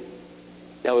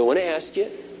 Now we want to ask you,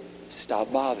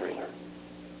 stop bothering her.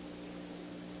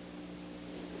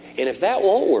 And if that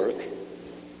won't work,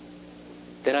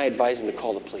 then I advise him to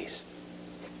call the police.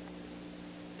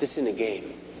 This isn't a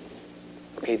game.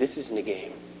 Okay, this isn't a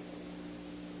game.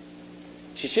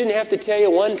 She shouldn't have to tell you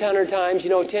 100 times,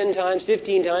 10 times,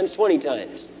 15 times, 20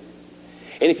 times.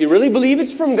 And if you really believe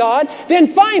it's from God, then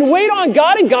fine, wait on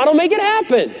God and God will make it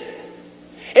happen.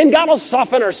 And God will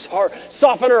soften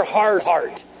her hard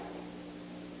heart.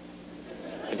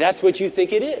 If that's what you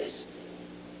think it is.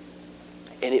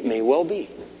 And it may well be.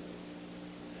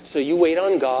 So you wait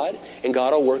on God and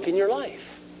God will work in your life.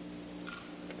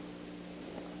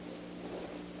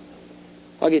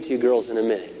 I'll get to you girls in a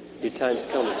minute. Your time's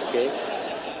coming, okay?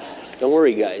 Don't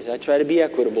worry, guys. I try to be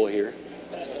equitable here.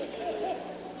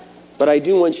 But I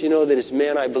do want you to know that as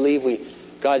men, I believe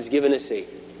God's given us a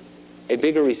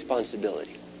bigger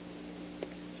responsibility.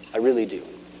 I really do.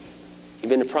 You've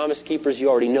been the Promise Keepers, you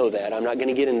already know that. I'm not going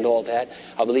to get into all that.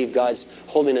 I believe God's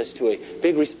holding us to a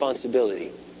big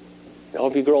responsibility. I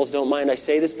hope you girls don't mind I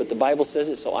say this, but the Bible says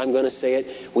it, so I'm going to say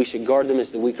it. We should guard them as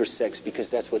the weaker sex because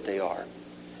that's what they are.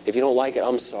 If you don't like it,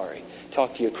 I'm sorry.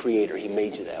 Talk to your Creator. He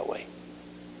made you that way.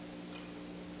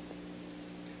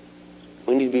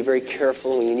 We need to be very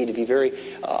careful, and we need to be very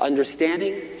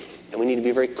understanding, and we need to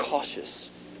be very cautious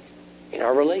in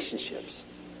our relationships.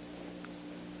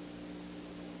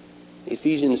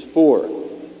 Ephesians 4,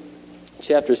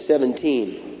 chapter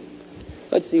 17.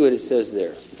 Let's see what it says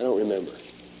there. I don't remember.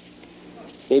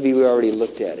 Maybe we already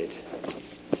looked at it.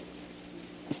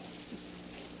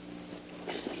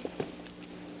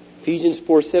 Ephesians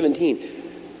 4:17.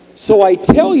 So I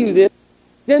tell you this,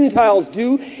 Gentiles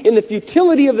do in the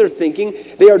futility of their thinking.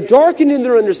 They are darkened in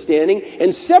their understanding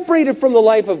and separated from the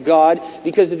life of God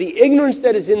because of the ignorance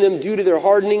that is in them due to their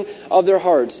hardening of their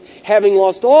hearts. Having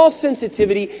lost all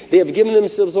sensitivity, they have given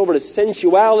themselves over to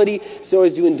sensuality so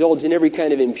as to indulge in every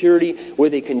kind of impurity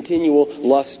with a continual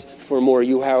lust for more.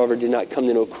 You, however, did not come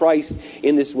to know Christ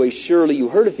in this way. Surely you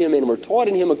heard of him and were taught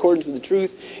in him according to the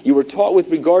truth. You were taught with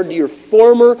regard to your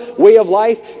former way of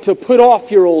life to put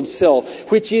off your old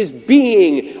self, which is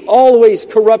being always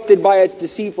corrupted by its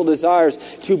deceitful desires,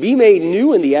 to be made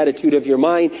new in the attitude of your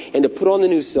mind, and to put on the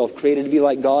new self, created to be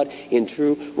like God in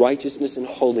true righteousness and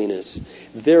holiness.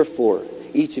 Therefore,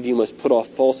 each of you must put off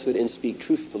falsehood and speak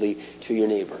truthfully to your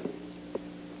neighbor.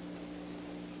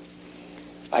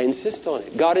 I insist on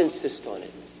it. God insists on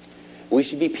it. We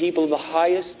should be people of the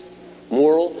highest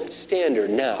moral standard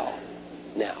now.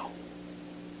 Now.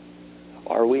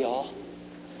 Are we all?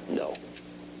 No.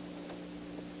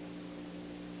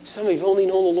 Some of you have only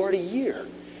known the Lord a year.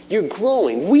 You're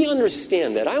growing. We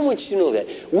understand that. I want you to know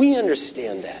that. We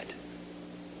understand that.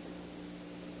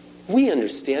 We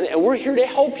understand it, and we're here to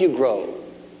help you grow.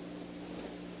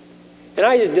 And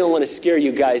I just don't want to scare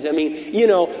you guys. I mean,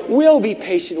 we'll be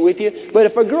patient with you. But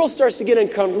if a girl starts to get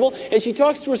uncomfortable and she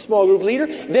talks to her small group leader,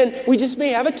 then we just may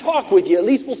have a talk with you. At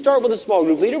least we'll start with a small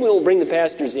group leader. We won't bring the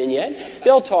pastors in yet.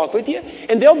 They'll talk with you.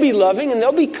 And they'll be loving and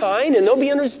they'll be kind and they'll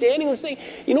be understanding. They'll say,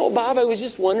 Bob, I was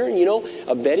just wondering,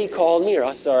 Betty called me.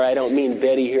 Or, sorry, I don't mean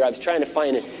Betty here. I was trying to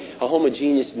find a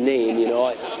homogeneous name, We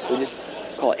just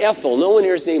call it Ethel. No one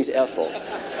here's name's Ethel.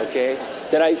 Okay?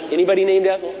 Anybody named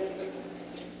Ethel?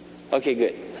 Okay,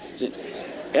 good. So,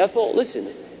 Ethel,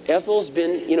 listen, Ethel's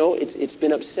been, it's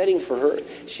been upsetting for her.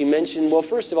 She mentioned,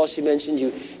 first of all,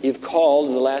 you've called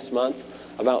in the last month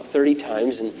about 30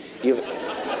 times and you've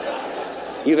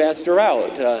asked her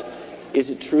out. Is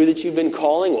it true that you've been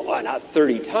calling? Well, not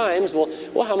 30 times.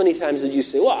 Well, how many times did you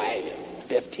say?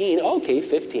 15. Okay,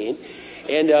 15.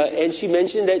 And she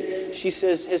mentioned that she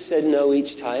has said no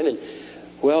each time. And,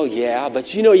 well, yeah,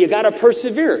 but you got to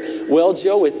persevere. Well,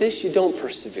 Joe, with this, you don't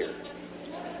persevere.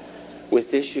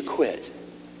 With this, you quit.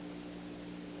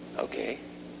 Okay.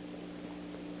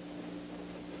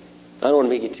 I don't want to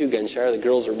make you too gun shy, or the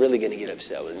girls are really going to get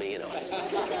upset with me,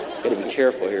 Got to be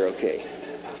careful here, okay.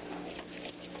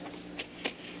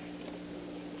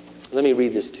 Let me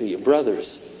read this to you.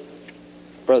 Brothers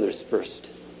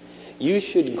first. You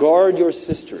should guard your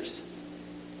sisters.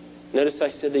 Notice I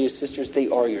said they're your sisters. They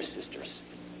are your sisters.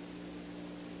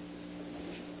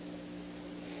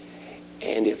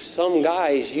 And if some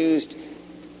guys used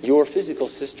your physical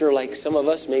sister like some of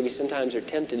us maybe sometimes are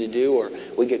tempted to do, or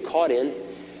we get caught in,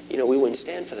 we wouldn't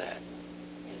stand for that.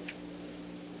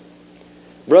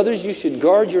 Brothers, you should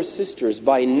guard your sisters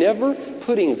by never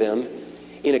putting them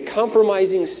in a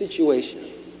compromising situation.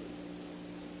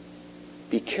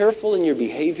 Be careful in your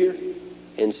behavior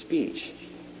and speech,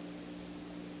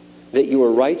 that you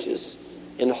are righteous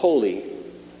and holy,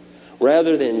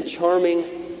 rather than charming,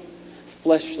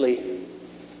 fleshly,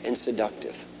 and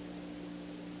seductive.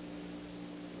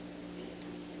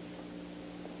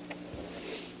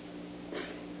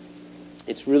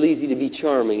 It's real easy to be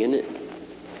charming, isn't it?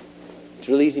 It's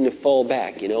real easy to fall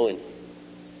back, and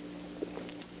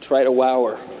try to wow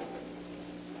her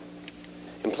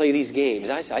and play these games.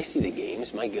 I see the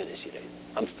games. My goodness,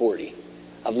 I'm 40.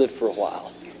 I've lived for a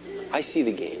while. I see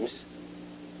the games.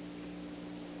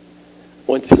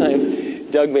 One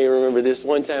time, Doug may remember this,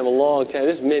 one time, a long time,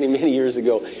 this is many, many years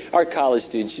ago, our college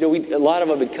students, a lot of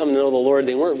them had come to know the Lord.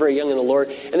 They weren't very young in the Lord,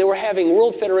 and they were having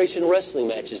World Federation wrestling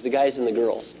matches, the guys and the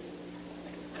girls.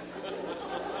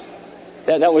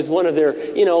 That was one of their,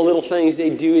 little things they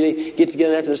do. They get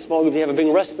together after the small group. They have a big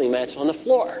wrestling match on the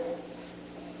floor.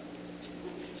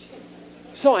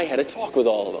 So I had a talk with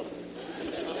all of them,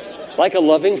 like a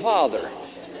loving father.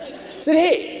 I said,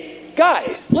 hey,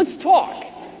 guys, let's talk.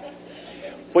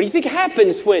 What do you think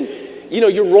happens when,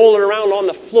 you're rolling around on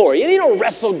the floor? You don't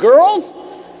wrestle girls.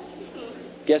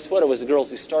 Guess what? It was the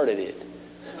girls who started it.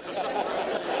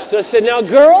 So I said, now,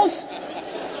 girls,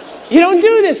 you don't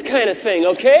do this kind of thing,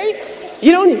 okay?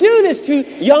 You don't do this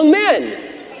to young men.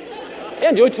 You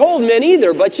don't do it to old men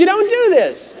either, but you don't do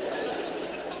this.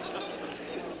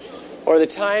 Or the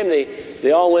time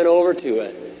they all went over to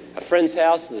a friend's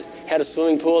house that had a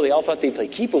swimming pool. They all thought they'd play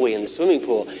keep away in the swimming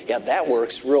pool. Yeah, that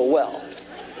works real well.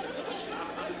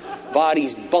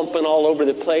 Bodies bumping all over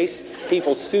the place.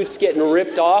 People's suits getting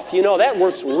ripped off. That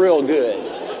works real good.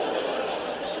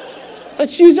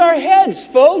 Let's use our heads,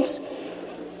 folks.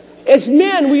 As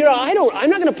men, I'm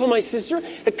not going to put my sister in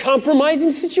a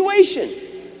compromising situation.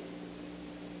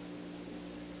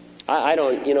 I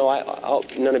don't,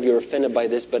 none of you are offended by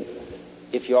this, but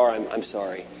if you are, I'm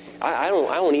sorry. I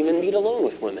won't even meet alone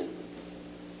with women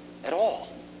at all.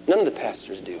 None of the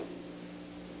pastors do.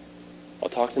 I'll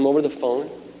talk to them over the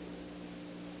phone,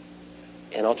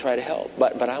 and I'll try to help,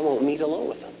 but I won't meet alone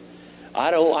with them.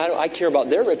 I care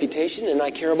about their reputation, and I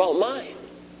care about mine.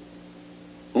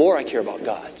 More, I care about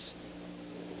God's.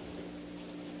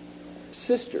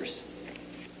 Sisters,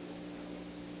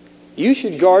 you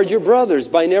should guard your brothers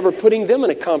by never putting them in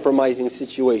a compromising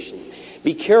situation.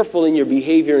 Be careful in your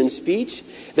behavior and speech,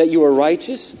 that you are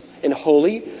righteous and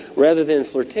holy, rather than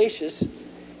flirtatious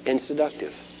and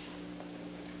seductive.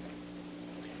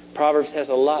 Proverbs has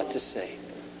a lot to say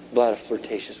about a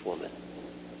flirtatious woman.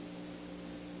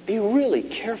 Be really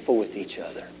careful with each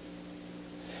other.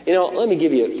 Let me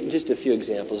give you just a few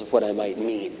examples of what I might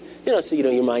mean. So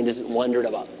your mind isn't wondering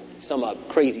about some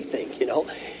crazy thing,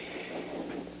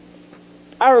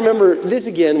 I remember this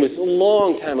again was a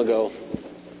long time ago.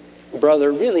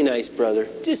 Brother, really nice brother,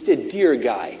 just a dear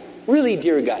guy, really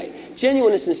dear guy,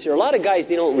 genuine and sincere. A lot of guys,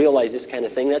 they don't realize this kind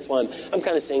of thing. That's why I'm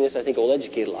kind of saying this. I think it will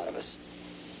educate a lot of us.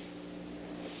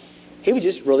 He was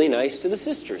just really nice to the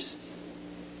sisters.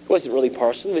 He wasn't really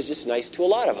partial. He was just nice to a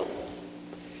lot of them.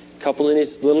 A couple in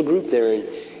his little group there,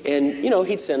 and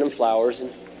he'd send them flowers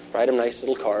and write them nice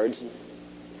little cards. And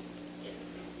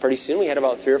pretty soon we had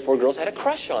about 3 or 4 girls had a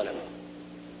crush on him.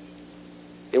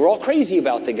 They were all crazy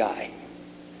about the guy.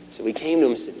 So we came to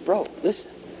him and said, bro,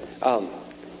 listen,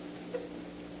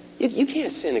 you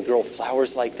can't send a girl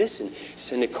flowers like this and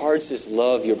send a card that says,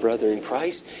 love your brother in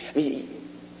Christ.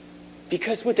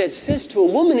 Because what that says to a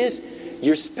woman is,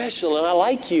 you're special and I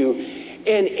like you.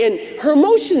 And her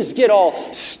emotions get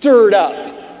all stirred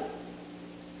up.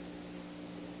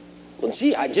 Well,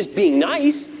 gee, I'm just being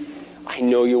nice. I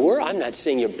know you were. I'm not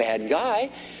saying you're a bad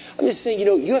guy. I'm just saying,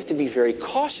 you have to be very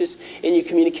cautious in your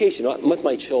communication. With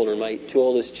my children, my two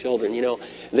oldest children,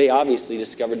 they obviously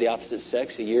discovered the opposite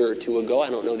sex a year or two ago. I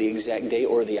don't know the exact day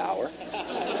or the hour.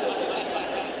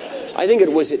 I think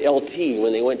it was at LT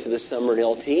when they went to the summer at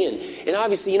LT. And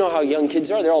obviously, you know how young kids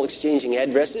are. They're all exchanging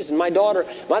addresses. And my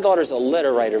daughter's a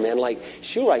letter writer, man. Like,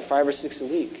 she'll write 5 or 6 a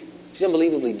week. She's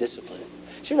unbelievably disciplined.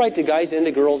 She'll write to guys into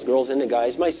girls, girls into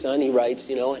guys. My son, he writes,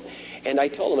 And I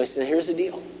told him, I said, here's the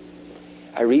deal.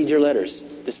 I read your letters.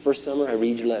 This first summer, I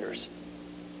read your letters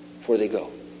before they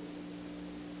go.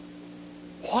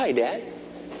 Why, Dad?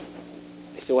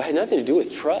 I said, well, it had nothing to do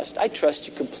with trust. I trust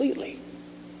you completely.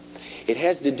 It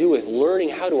has to do with learning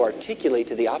how to articulate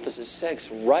to the opposite sex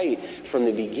right from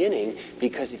the beginning,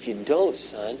 because if you don't,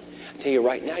 son, I tell you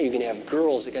right now, you're going to have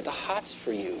girls that got the hots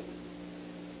for you.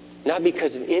 Not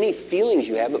because of any feelings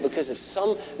you have, but because of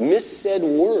some missaid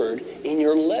word in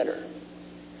your letter.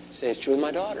 Same is true with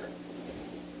my daughter.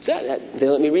 So they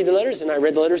let me read the letters, and I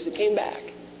read the letters that came back.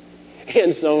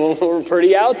 And some of them were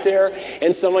pretty out there,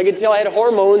 and some I could tell I had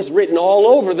hormones written all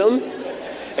over them.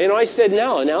 And I said,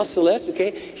 now, Celeste,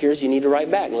 okay, you need to write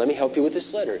back. And let me help you with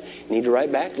this letter. You need to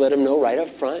write back, let them know right up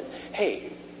front,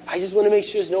 hey, I just want to make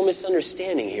sure there's no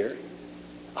misunderstanding here.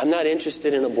 I'm not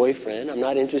interested in a boyfriend. I'm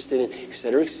not interested in et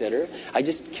cetera, et cetera. I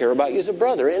just care about you as a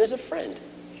brother and as a friend.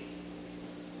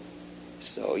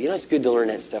 So, it's good to learn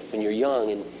that stuff when you're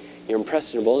young and you're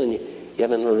impressionable and you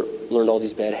haven't learned all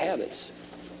these bad habits.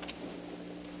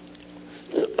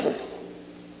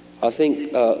 I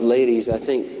think, ladies,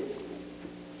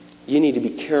 you need to be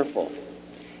careful.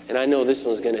 And I know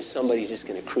somebody's just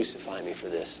going to crucify me for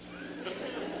this.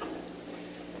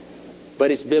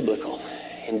 But it's biblical.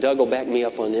 And Doug will back me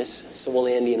up on this. So will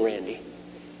Andy and Randy.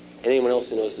 And anyone else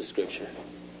who knows the scripture.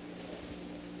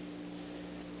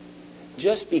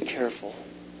 Just be careful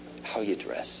how you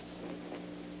dress.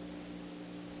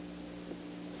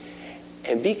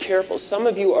 And be careful. Some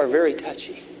of you are very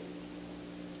touchy.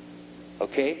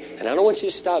 Okay? And I don't want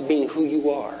you to stop being who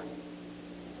you are.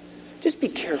 Just be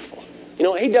careful.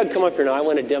 Hey, Doug, come up here now. I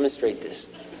want to demonstrate this.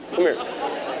 Come here.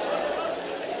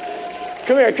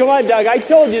 Come here. Come on, Doug. I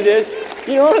told you this.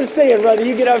 You know what I'm saying, brother.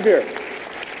 You get up here.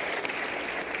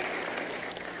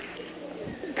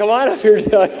 Come on up here,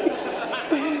 Doug.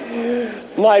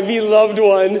 My beloved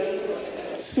one.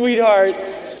 Sweetheart.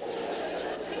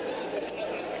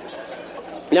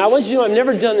 Now, I want you to know I've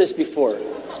never done this before.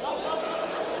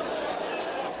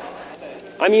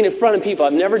 I mean, in front of people.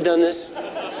 I've never done this.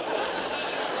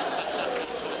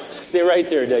 Stay right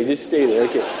there, Doug. Just stay there.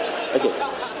 Okay.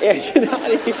 Yeah, get out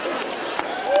of here.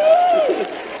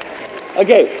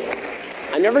 Okay.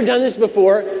 I've never done this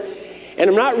before. And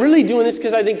I'm not really doing this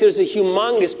because I think there's a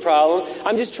humongous problem.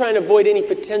 I'm just trying to avoid any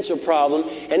potential problem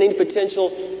and any potential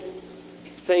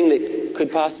thing that could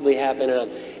possibly happen.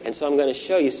 And so I'm going to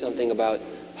show you something about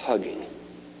hugging.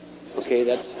 Okay,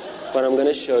 that's what I'm going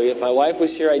to show you. If my wife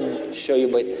was here, I'd show you,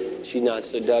 but she's not.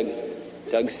 So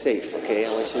Doug's safe, okay?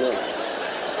 I want you to know.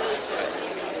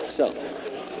 So,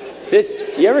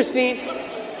 you ever seen,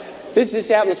 this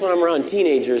happens when I'm around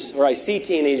teenagers, or I see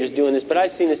teenagers doing this, but I've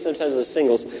seen this sometimes with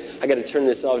singles. I got to turn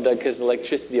this off, Doug, because the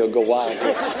electricity will go wild.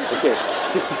 Okay,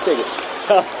 just a second.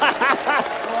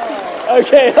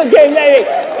 Okay, baby.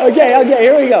 Okay,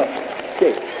 here we go.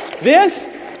 Okay, this,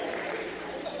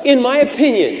 in my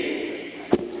opinion,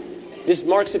 this is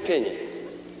Mark's opinion,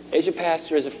 as your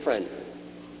pastor, as a friend.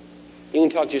 You can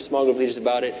talk to your small group leaders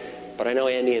about it, but I know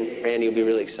Andy and Randy will be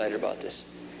really excited about this.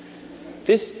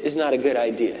 This is not a good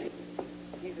idea.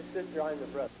 He's a sister, I'm a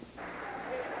brother.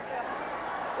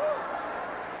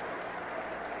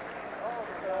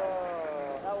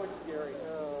 That was scary.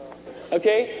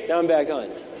 Okay, now I'm back on.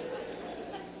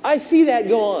 I see that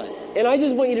go on, and I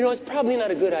just want you to know it's probably not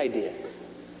a good idea.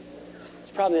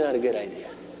 It's probably not a good idea.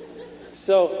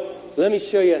 So, let me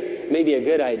show you maybe a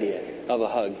good idea of a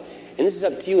hug. And this is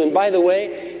up to you. And by the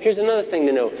way, here's another thing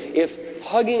to know. If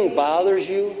hugging bothers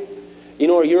you,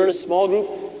 or you're in a small group,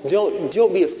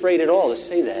 don't be afraid at all to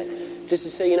say that. Just to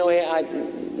say, hey,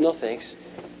 no thanks.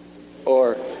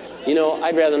 Or,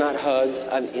 I'd rather not hug.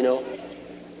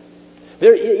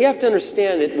 You have to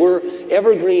understand that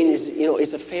Evergreen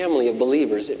is a family of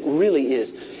believers. It really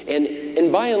is.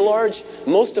 And by and large,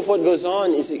 most of what goes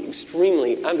on is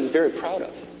I'm very proud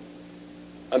of.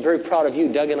 I'm very proud of you.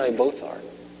 Doug and I both are.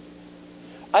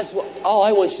 All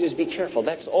I want you to do is be careful.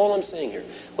 That's all I'm saying here.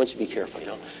 I want you to be careful,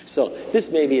 So this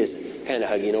maybe is kind of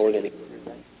hug, we're going to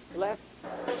left,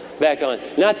 back on.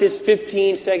 Not this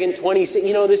 15-second,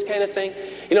 20-second, this kind of thing.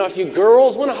 If you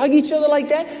girls want to hug each other like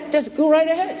that, just go right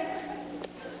ahead.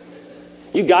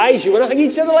 You guys, you want to hug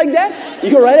each other like that?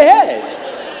 You go right ahead.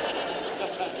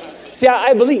 See,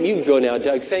 I believe you can go now,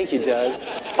 Doug. Thank you, Doug.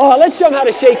 Oh, let's show them how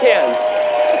to shake hands.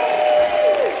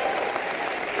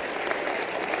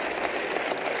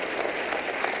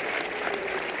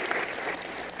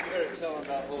 You better tell them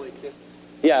about holy kisses.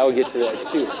 Yeah, I'll get to that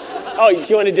too. Oh, do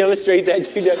you want to demonstrate that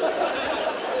too, Doug?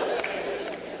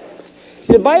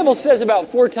 See, the Bible says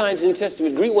about 4 times in the New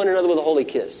Testament, greet one another with a holy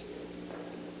kiss.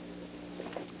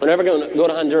 Whenever I go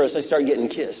to Honduras, I start getting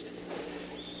kissed.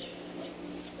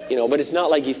 You know, but it's not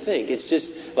like you think. It's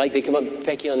just like they come up and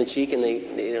peck you on the cheek and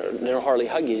they don't hardly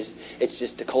hug you. It's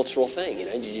just a cultural thing. You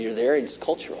know, you're there, it's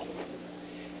cultural.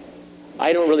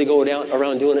 I don't really go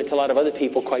around doing it to a lot of other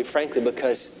people, quite frankly,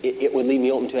 because it would leave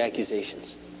me open to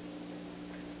accusations.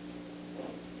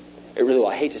 It really will.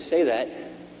 I hate to say that.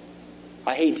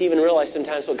 I hate to even realize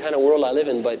sometimes what kind of world I live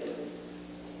in, but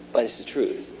it's the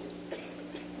truth.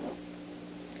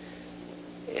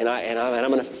 And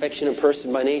I'm an affectionate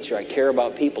person by nature. I care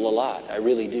about people a lot. I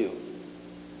really do.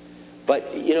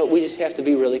 But, you know, we just have to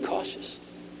be really cautious.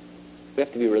 We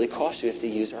have to be really cautious. We have to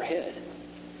use our head.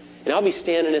 And I'll be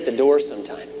standing at the door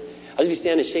sometime. I'll just be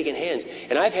standing shaking hands.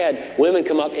 And I've had women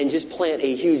come up and just plant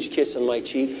a huge kiss on my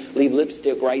cheek, leave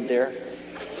lipstick right there.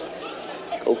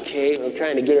 Okay, I'm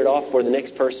trying to get it off before the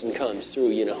next person comes through,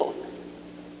 you know.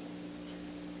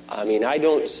 I mean, I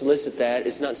don't solicit that.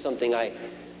 It's not something I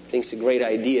think is a great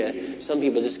idea. Some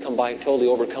people just come by totally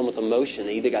overcome with emotion.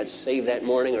 They either got saved that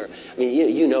morning or, I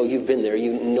mean, you know, you've been there.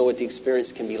 You know what the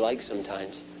experience can be like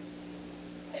sometimes.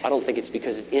 I don't think it's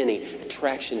because of any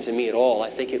attraction to me at all. I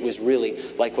think it was really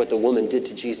like what the woman did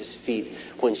to Jesus' feet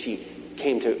when she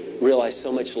came to realize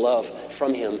so much love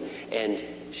from him, and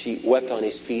she wept on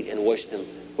his feet and washed them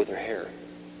with her hair.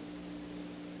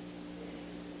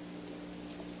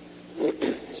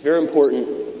 It's very important.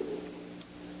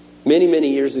 Many,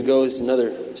 many years ago is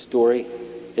another story,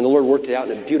 and the Lord worked it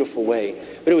out in a beautiful way.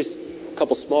 But it was a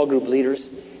couple small group leaders.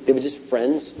 They were just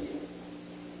friends.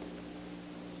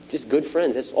 Just good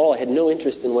friends, that's all. I had no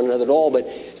interest in one another at all, but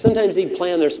sometimes they'd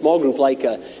plan their small group like,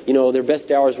 their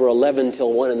best hours were 11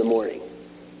 till 1 in the morning.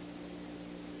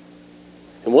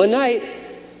 And one night,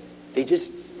 they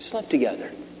just slept together.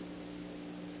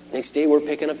 Next day, we're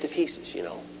picking up the pieces, you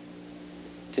know.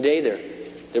 Today,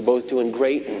 they're both doing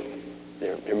great, and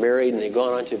they're married, and they've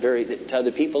gone on to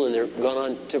other people, and they've gone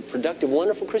on to productive,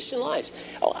 wonderful Christian lives.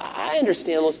 Oh, I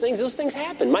understand those things. Those things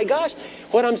happen. My gosh,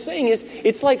 what I'm saying is,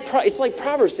 it's like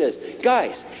Proverbs says,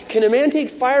 guys, can a man take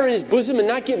fire in his bosom and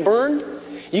not get burned?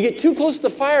 You get too close to the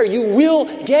fire, you will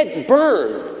get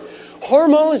burned.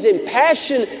 Hormones and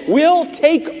passion will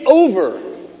take over.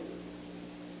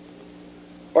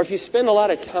 Or if you spend a lot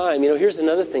of time, here's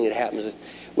another thing that happens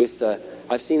with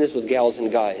I've seen this with gals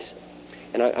and guys.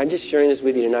 And I'm just sharing this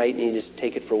with you tonight, and you just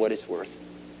take it for what it's worth.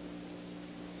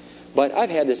 But I've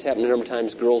had this happen a number of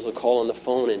times. Girls will call on the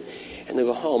phone, and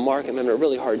they'll go, oh, Mark, I'm having a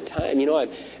really hard time.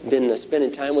 I've been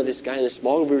spending time with this guy in the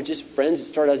small group. We were just friends. It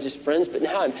started out as just friends, but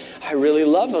now I really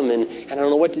love him, and I don't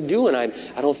know what to do, and I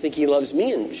don't think he loves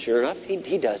me. And sure enough,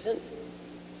 he doesn't.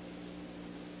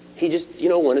 He just,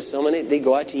 wanted someone, they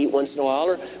go out to eat once in a while,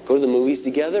 or go to the movies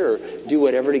together, or do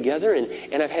whatever together.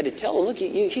 And I've had to tell him, look,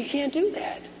 you can't do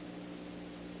that.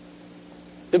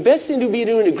 The best thing to be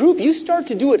doing in a group, you start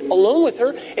to do it alone with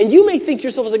her, and you may think to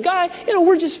yourself as a guy,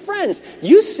 we're just friends.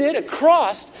 You sit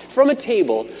across from a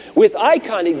table with eye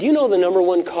contact. Do you know the number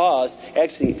one cause,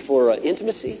 actually, for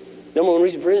intimacy? Number one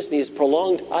reason for intimacy is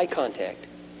prolonged eye contact.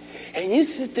 And you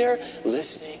sit there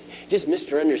listening, just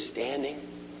Mr. Understanding.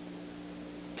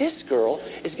 This girl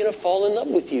is going to fall in love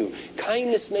with you.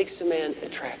 Kindness makes a man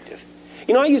attractive.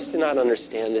 I used to not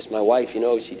understand this. My wife,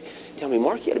 she'd tell me,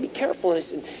 Mark, you got to be careful. And I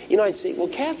said, I'd say, well,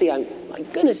 Kathy, my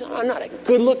goodness, I'm not a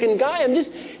good-looking guy.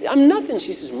 I'm nothing.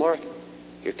 She says, Mark,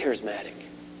 you're charismatic.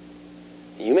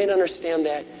 You may not understand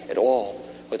that at all,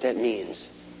 what that means.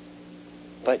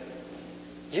 But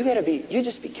you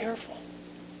just be careful.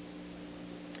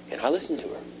 And I listen to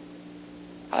her.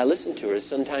 I listen to her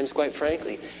sometimes, quite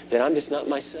frankly, that I'm just not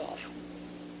myself.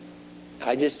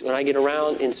 When I get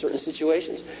around in certain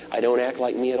situations, I don't act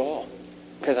like me at all.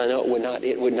 Because I know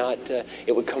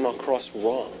it would come across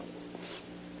wrong.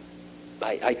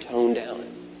 I tone down.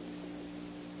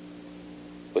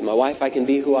 With my wife, I can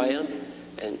be who I am,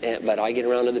 but I get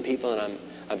around other people, and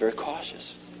I'm very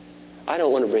cautious. I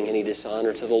don't want to bring any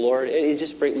dishonor to the Lord. It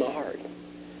just breaks my heart.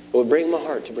 It would break my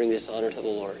heart to bring dishonor to the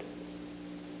Lord.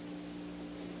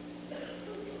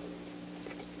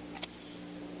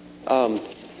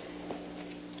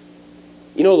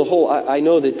 I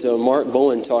know that Mark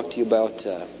Bowen talked to you about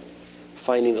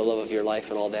finding the love of your life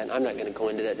and all that. I'm not going to go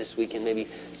into that this weekend. Maybe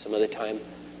some other time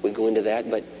we go into that.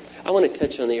 But I want to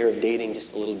touch on the area of dating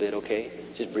just a little bit, okay?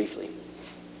 Just briefly.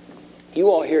 You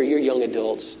all here, you're young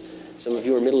adults. Some of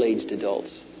you are middle-aged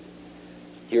adults.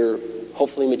 You're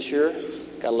hopefully mature,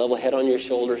 got a level head on your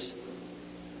shoulders.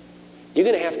 You're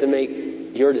going to have to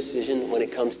make your decision when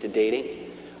it comes to dating.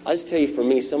 I'll just tell you, for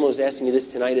me, someone was asking me this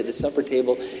tonight at the supper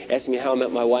table, asking me how I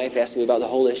met my wife, asking me about the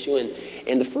whole issue.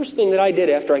 And the first thing that I did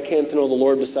after I came to know the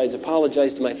Lord, besides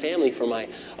apologize to my family for my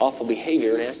awful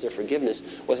behavior and ask their forgiveness,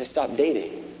 was I stopped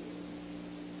dating.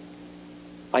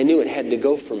 I knew it had to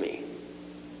go for me.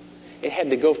 It had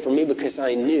to go for me because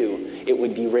I knew it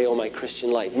would derail my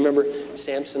Christian life. Remember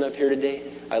Samson up here today?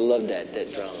 I loved that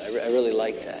drama. I really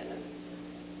liked that.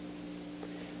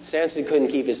 Samson couldn't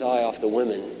keep his eye off the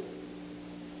women.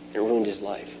 It ruined his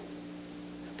life.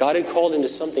 God had called him to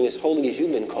something as holy as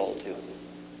you've been called to.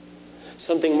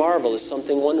 Something marvelous,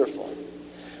 something wonderful.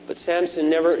 But Samson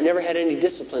never had any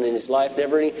discipline in his life,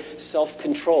 never any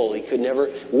self-control. He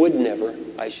would never,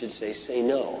 I should say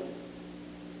no.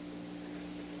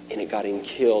 And it got him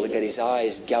killed. It got his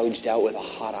eyes gouged out with a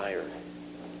hot iron.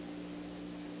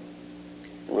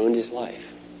 It ruined his life.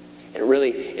 And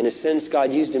really, in a sense,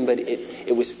 God used him, but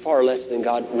it was far less than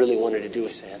God really wanted to do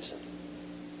with Samson.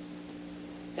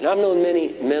 And I've known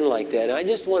many men like that. And I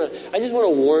just want to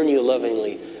warn you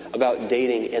lovingly about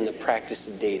dating and the practice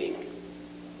of dating.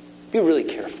 Be really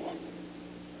careful.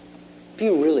 Be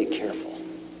really careful.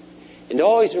 And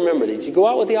always remember that you go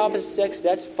out with the opposite sex,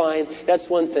 that's fine. That's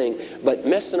one thing. But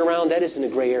messing around, that isn't a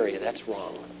gray area. That's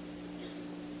wrong.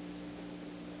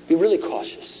 Be really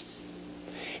cautious.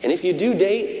 And if you do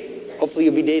date, hopefully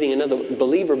you'll be dating another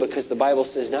believer, because the Bible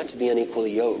says not to be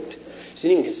unequally yoked. So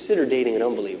you can consider dating an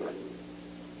unbeliever.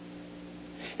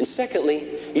 And secondly,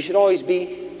 you should always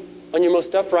be on your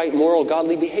most upright, moral,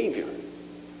 godly behavior.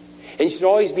 And you should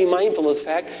always be mindful of the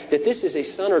fact that this is a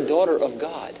son or daughter of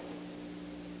God.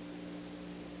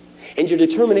 And your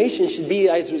determination should be,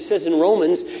 as it says in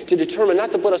Romans, to determine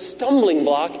not to put a stumbling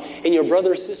block in your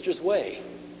brother or sister's way.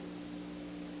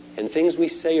 And things we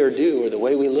say or do, or the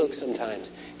way we look sometimes,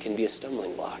 can be a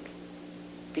stumbling block.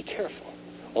 Be careful.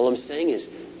 All I'm saying is,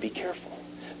 be careful.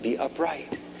 Be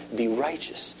upright. Be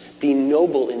righteous. Be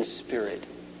noble in spirit.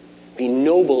 Be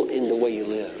noble in the way you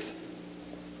live.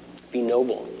 Be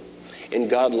noble and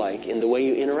godlike in the way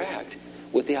you interact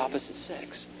with the opposite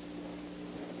sex.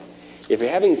 If you're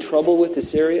having trouble with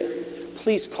this area,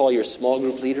 please call your small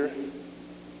group leader,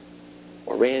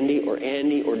 or Randy, or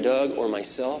Andy, or Doug, or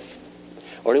myself,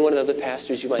 or any one of the other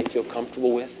pastors you might feel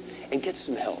comfortable with, and get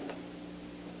some help.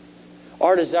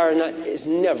 Our desire is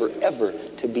never, ever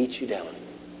to beat you down.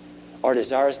 Our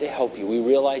desire is to help you. We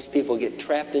realize people get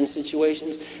trapped in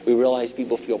situations. We realize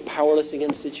people feel powerless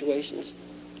against situations.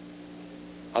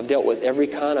 I've dealt with every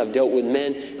kind. I've dealt with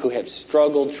men who have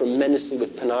struggled tremendously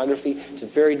with pornography. It's a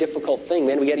very difficult thing,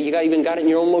 man. You even got it in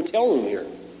your own motel room here.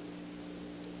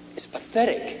 It's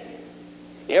pathetic.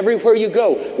 Everywhere you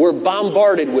go, we're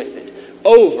bombarded with it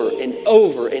over and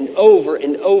over and over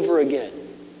and over again.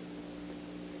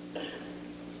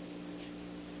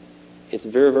 It's a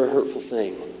very, very hurtful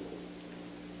thing.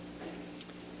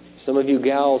 Some of you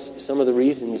gals, some of the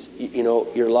reasons,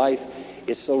 your life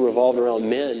is so revolved around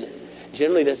men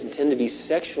generally doesn't tend to be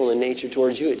sexual in nature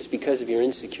towards you. It's because of your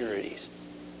insecurities.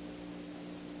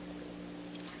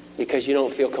 Because you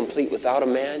don't feel complete without a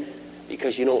man.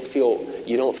 Because you don't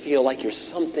feel like you're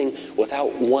something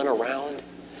without one around.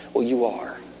 Well, you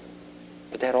are.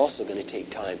 But that's also going to take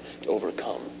time to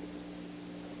overcome.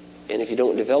 And if you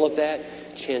don't develop that,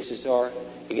 chances are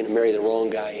you're going to marry the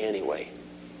wrong guy anyway.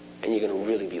 And you're going to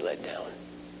really be let down.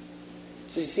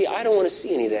 So you see, I don't want to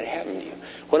see any of that happen to you.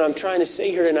 What I'm trying to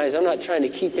say here tonight is I'm not trying to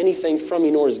keep anything from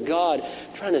you, nor is God.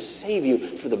 I'm trying to save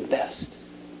you for the best.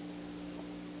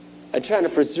 I'm trying to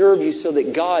preserve you so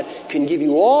that God can give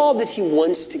you all that He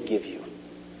wants to give you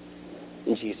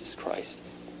in Jesus Christ.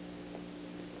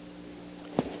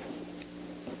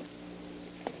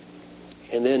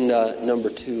 And then number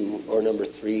 2, or number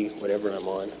 3, whatever I'm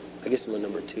on. I guess I'm on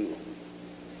number 2.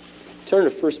 Turn to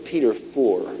 1 Peter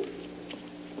 4.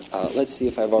 Let's see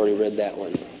if I've already read that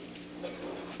one.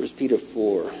 1 Peter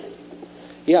 4.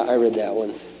 Yeah, I read that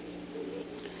one.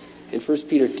 In 1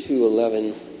 Peter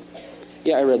 2:11.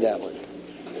 Yeah, I read that one.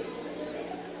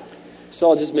 So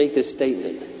I'll just make this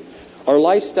statement. Our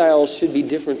lifestyle should be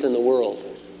different than the world.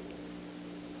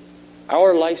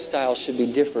 Our lifestyle should be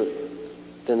different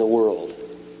than the world.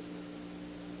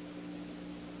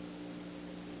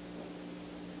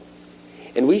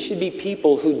 And we should be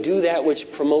people who do that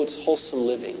which promotes wholesome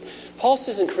living. Paul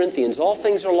says in Corinthians, all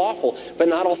things are lawful, but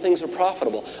not all things are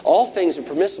profitable. All things are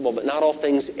permissible, but not all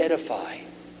things edify.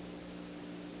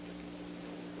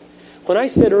 When I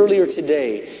said earlier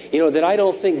today, that I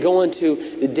don't think going to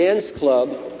the dance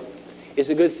club is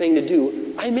a good thing to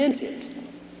do, I meant it.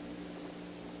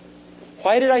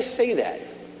 Why did I say that?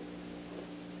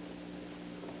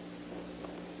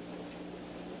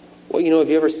 Well, have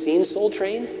you ever seen Soul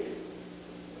Train?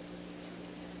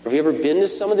 Have you ever been to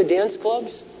some of the dance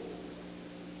clubs?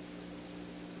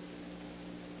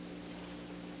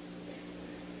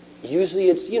 Usually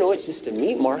it's just a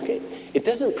meat market. It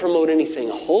doesn't promote anything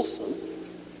wholesome.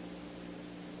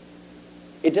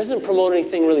 It doesn't promote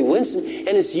anything really winsome, and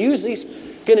it's usually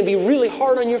going to be really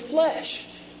hard on your flesh.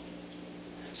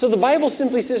 So the Bible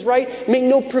simply says, right, make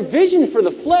no provision for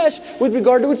the flesh with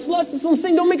regard to its lust. So I'm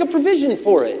saying don't make a provision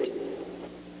for it.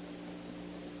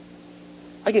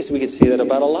 I guess we could say that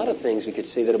about a lot of things. We could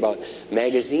say that about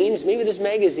magazines. Maybe there's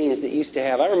magazines that used to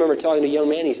have. I remember talking to a young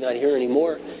man. He's not here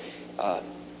anymore.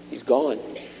 He's gone.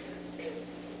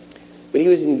 But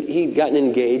he'd gotten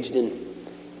engaged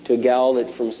to a gal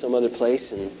from some other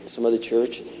place and some other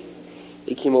church.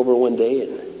 He came over one day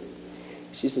and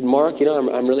she said, Mark,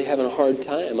 I'm really having a hard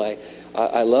time.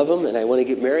 I love him and I want to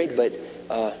get married, but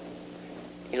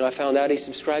I found out he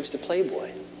subscribes to Playboy.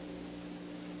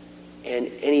 And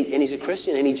he's a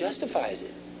Christian and he justifies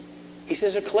it. He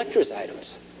says they're collector's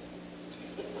items.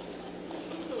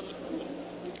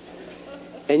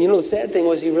 And the sad thing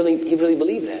was he really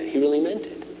believed that. He really meant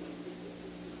it.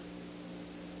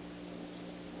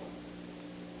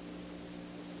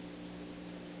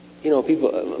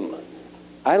 People,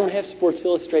 I don't have Sports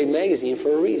Illustrated magazine for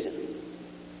a reason.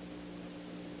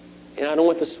 And I don't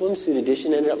want the swimsuit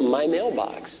edition ended up in my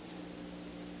mailbox.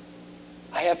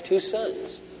 I have 2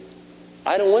 sons.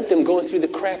 I don't want them going through the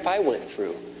crap I went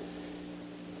through.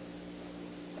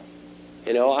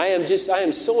 I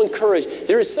am so encouraged.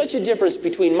 There is such a difference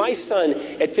between my son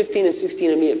at 15 and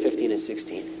 16 and me at 15 and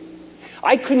 16.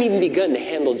 I couldn't even begin to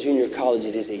handle junior college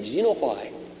at his age. Do you know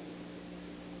why?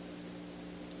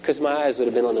 Because my eyes would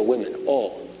have been on the women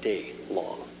all day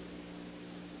long.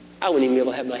 I wouldn't even be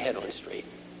able to have my head on straight.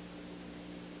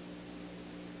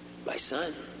 My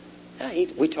son,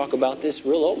 we talk about this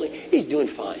real openly. He's doing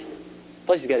fine.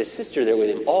 Plus, he's got his sister there with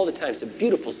him all the time. It's a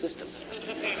beautiful system.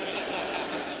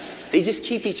 They just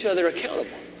keep each other accountable.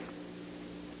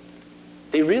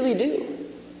 They really do.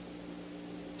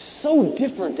 So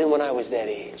different than when I was that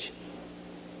age.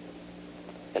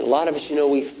 And a lot of us,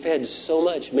 we fed so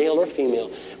much, male or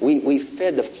female, we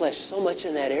fed the flesh so much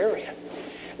in that area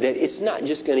that it's not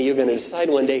just you're going to decide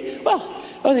one day, well,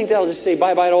 I think that'll just say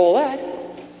bye-bye to all that.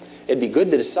 It'd be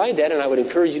good to decide that, and I would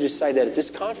encourage you to decide that at this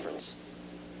conference.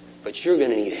 But you're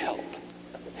going to need help.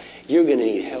 You're going to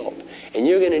need help. And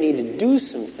you're going to need to do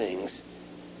some things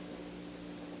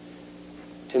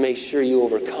to make sure you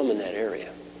overcome in that area.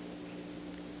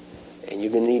 And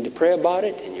you're going to need to pray about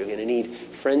it, and you're going to need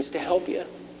friends to help you.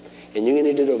 And you're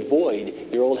going to need to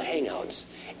avoid your old hangouts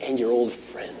and your old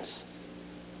friends.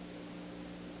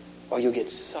 Or you'll get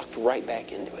sucked right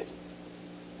back into it.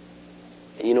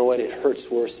 And you know what? It hurts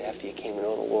worse after you came to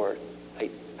know the Lord. I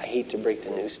hate to break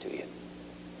the news to you.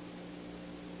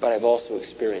 But I've also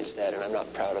experienced that, and I'm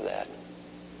not proud of that.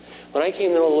 When I came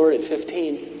to know the Lord at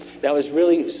 15, I was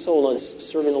really sold on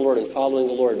serving the Lord and following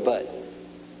the Lord. But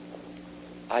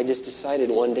I just decided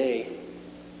one day,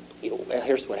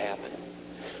 here's what happened.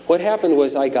 What happened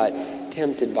was I got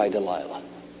tempted by Delilah.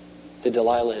 The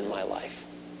Delilah in my life.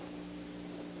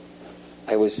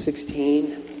 I was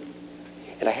 16,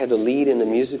 and I had the lead in the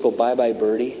musical Bye Bye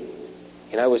Birdie,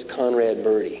 and I was Conrad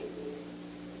Birdie.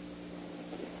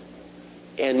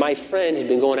 And my friend had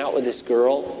been going out with this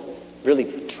girl, really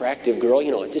attractive girl.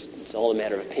 It's all a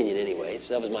matter of opinion anyway.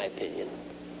 So that was my opinion.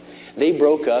 They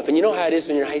broke up, and you know how it is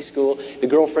when you're in high school. The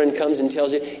girlfriend comes and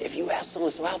tells you, if you ask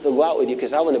someone so out, they'll go out with you,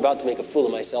 because I wasn't about to make a fool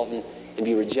of myself and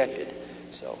be rejected.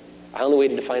 So I only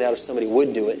waited to find out if somebody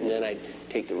would do it, and then I'd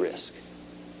take the risk.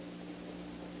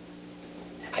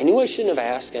 I knew I shouldn't have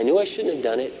asked. I knew I shouldn't have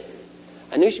done it.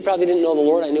 I knew she probably didn't know the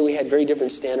Lord. I knew we had very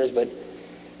different standards, but,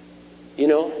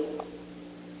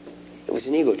 it was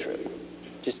an ego trip.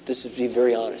 Just to be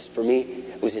very honest. For me,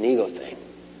 it was an ego thing.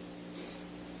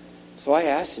 So I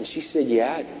asked, and she said,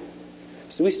 yeah.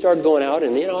 So we started going out,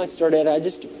 and, I started out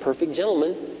just a perfect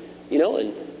gentleman,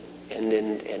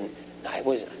 and I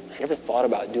never thought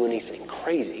about doing anything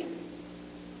crazy,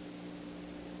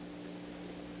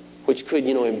 which could,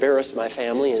 embarrass my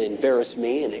family and embarrass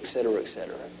me, and et cetera, et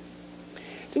cetera.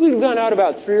 So we'd gone out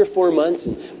about 3 or 4 months,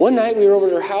 and one night we were over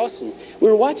at her house, and we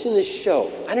were watching this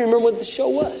show. I don't remember what the show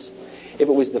was. If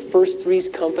it was the First Threes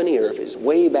Company or if it was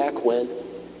way back when.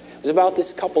 It was about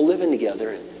this couple living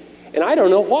together. And I don't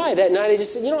know why. That night I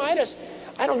just said,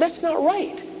 that's not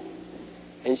right.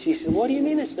 And she said, what do you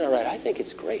mean it's not right? I think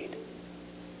it's great.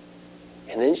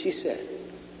 And then she said,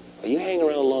 Well, you hang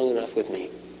around long enough with me,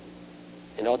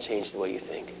 and I'll change the way you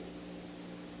think.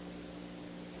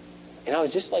 And I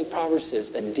was just like Proverbs says,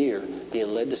 a deer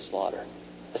being led to slaughter,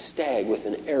 a stag with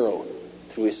an arrow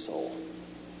through his soul.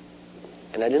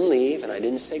 And I didn't leave, and I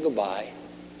didn't say goodbye.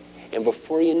 And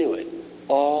before you knew it,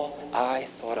 all I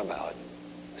thought about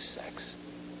was sex.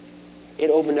 It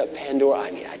opened up Pandora.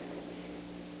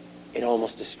 It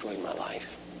almost destroyed my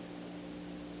life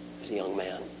as a young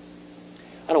man.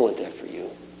 I don't want that for you.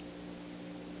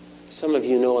 Some of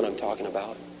you know what I'm talking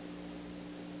about.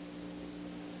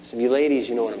 Some of you ladies,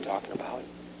 you know what I'm talking about.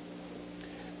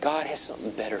 God has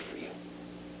something better for you.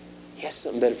 He has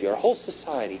something better for you. Our whole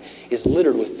society is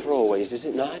littered with throwaways, is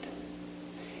it not?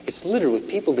 It's littered with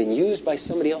people being used by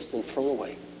somebody else and thrown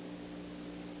away.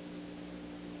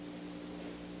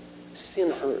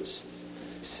 Sin hurts.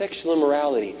 Sexual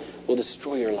immorality will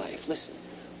destroy your life. Listen,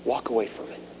 walk away from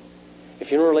it.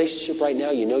 If you're in a relationship right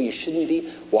now you know you shouldn't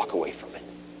be, walk away from it.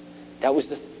 That was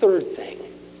the third thing.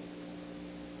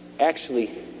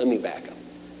 Actually, let me back up.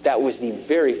 That was the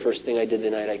very first thing I did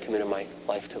the night I committed my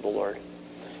life to the Lord.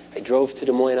 I drove to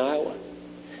Des Moines, Iowa.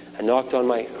 I knocked on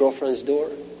my girlfriend's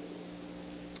door.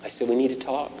 I said, we need to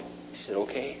talk. She said,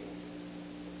 okay.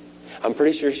 I'm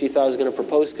pretty sure she thought I was going to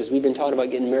propose because we've been talking about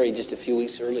getting married just a few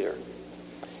weeks earlier.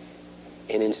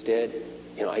 And instead,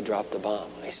 I dropped the bomb.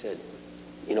 I said,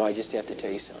 I just have to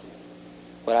tell you something.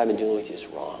 What I've been doing with you is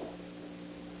wrong.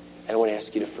 And I want to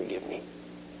ask you to forgive me.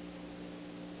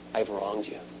 I've wronged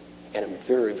you. And I'm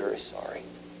very, very sorry.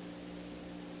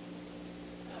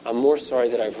 I'm more sorry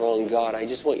that I've wronged God. I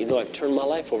just want you to know I've turned my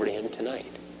life over to Him tonight.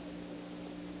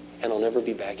 And I'll never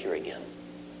be back here again.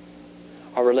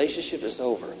 Our relationship is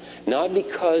over. Not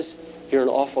because you're an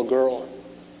awful girl,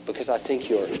 because I think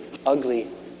you're ugly,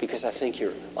 because I think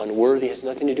you're unworthy. It has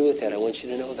nothing to do with that. I want you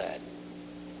to know that.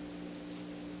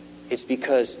 It's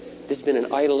because this has been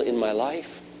an idol in my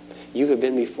life. You have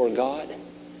been before God.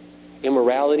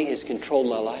 Immorality has controlled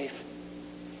my life.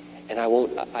 And I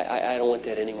don't want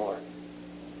that anymore.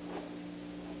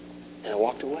 And I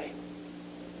walked away.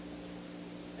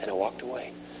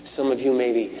 Some of you,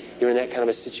 maybe you're in that kind of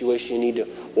a situation, you need to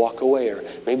walk away. Or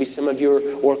maybe some of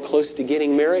you are close to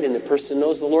getting married and the person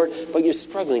knows the Lord, but you're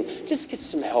struggling. Just get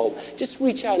some help. Just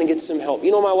reach out and get some help.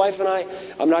 My wife and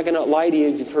I'm not going to lie to you.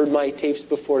 If you've heard my tapes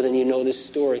before, then you know this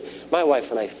story. My wife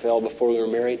and I fell before we were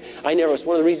married. It was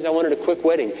one of the reasons I wanted a quick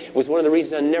wedding. It was one of the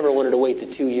reasons I never wanted to wait the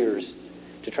 2 years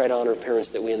to try to honor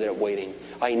parents that we ended up waiting.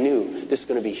 I knew this was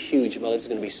going to be huge. My life is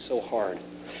going to be so hard.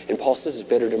 And Paul says it's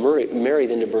better to marry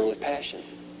than to burn with passion.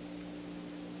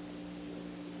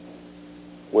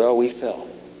 Well, we fell.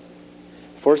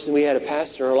 Fortunately, we had a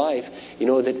pastor in our life,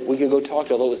 that we could go talk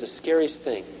to, although it was the scariest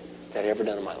thing that I'd ever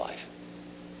done in my life.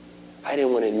 I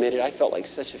didn't want to admit it. I felt like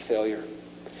such a failure.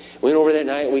 We went over that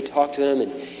night and we talked to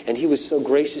him, and he was so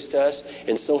gracious to us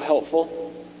and so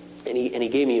helpful. And he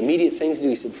gave me immediate things to do.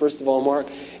 He said, first of all, Mark,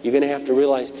 you're going to have to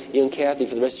realize, you and Kathy,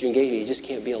 for the rest of your engagement, you just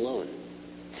can't be alone.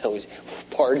 I was,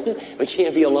 pardon? We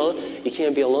can't be alone? You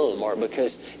can't be alone, Mark,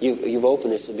 because you've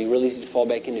opened this. It'll be really easy to fall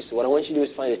back into. So what I want you to do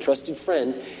is find a trusted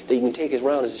friend that you can take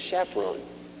around as a chaperone.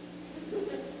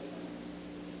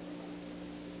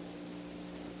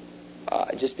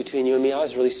 Just between you and me, I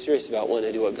was really serious about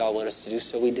wanting to do what God wanted us to do,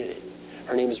 so we did it.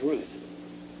 Her name is Ruth.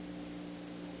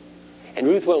 And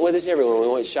Ruth went with us everywhere. When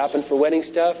we went shopping for wedding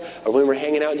stuff, or when we were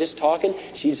hanging out just talking,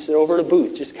 she'd sit over in a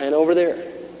booth, just kind of over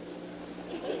there.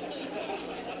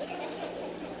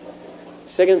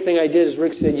 Second thing I did is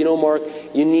Rick said, Mark,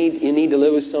 you need to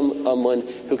live with someone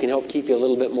who can help keep you a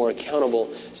little bit more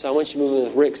accountable. So I want you to move in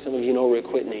with Rick. Some of you know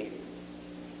Rick Whitney.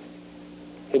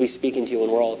 He'll be speaking to you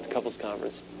when we're all at the couples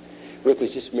conference. Rick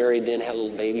was just married then, had a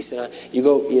little baby. He said,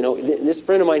 this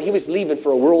friend of mine, he was leaving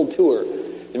for a world tour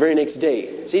the very next day.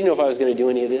 So he didn't know if I was going to do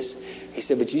any of this. He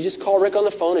said, but you just call Rick on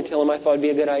the phone and tell him I thought it'd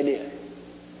be a good idea.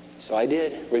 So I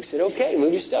did. Rick said, okay,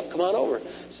 move your stuff, come on over.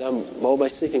 So I mowed my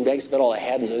sleeping bag. It's about all I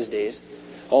had in those days.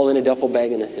 All in a duffel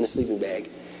bag and a sleeping bag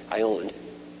I owned.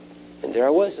 And there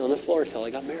I was on the floor until I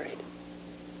got married.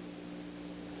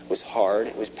 It was hard.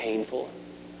 It was painful.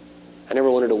 I never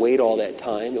wanted to wait all that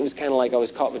time. It was kind of like I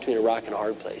was caught between a rock and a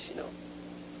hard place,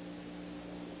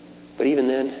 But even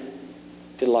then,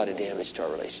 it did a lot of damage to our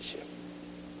relationship.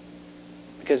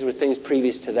 Because there were things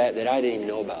previous to that I didn't even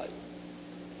know about.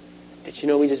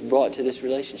 That, we just brought to this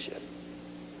relationship.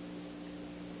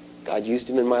 God used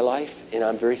him in my life, and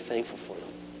I'm very thankful for him.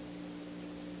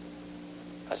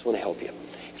 I just want to help you.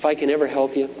 If I can ever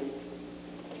help you,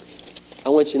 I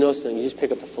want you to know something. You just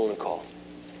pick up the phone and call.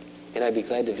 And I'd be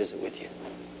glad to visit with you.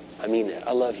 I mean that.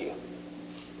 I love you.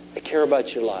 I care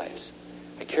about your lives.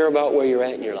 I care about where you're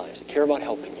at in your lives. I care about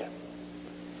helping you.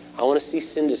 I want to see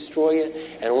sin destroy you,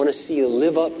 and I want to see you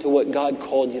live up to what God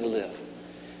called you to live.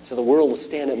 So the world will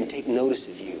stand up and take notice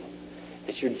of you,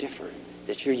 that you're different,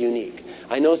 that you're unique.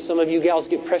 I know some of you gals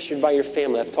get pressured by your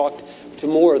family. I've talked to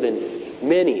more than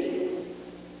many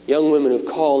young women who've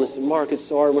called and said, Mark, it's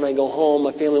so hard when I go home.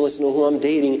 My family wants to know who I'm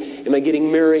dating. Am I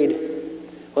getting married?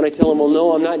 When I tell them, well,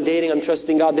 no, I'm not dating. I'm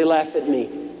trusting God, they laugh at me.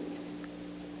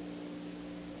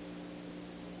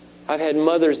 I've had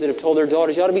mothers that have told their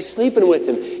daughters, you ought to be sleeping with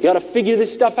him. You ought to figure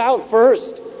this stuff out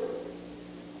first.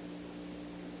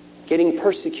 Getting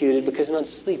persecuted because they're not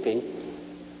sleeping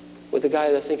with the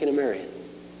guy they're thinking of marrying.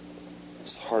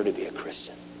 It's hard to be a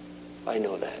Christian. I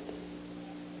know that.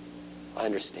 I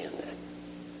understand that.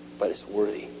 But it's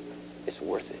worthy. It's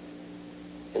worth it.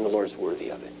 And the Lord's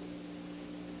worthy of it.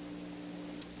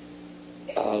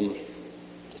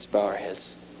 Let's bow our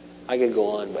heads. I could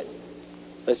go on, but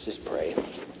let's just pray.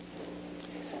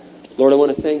 Lord, I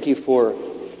want to thank you for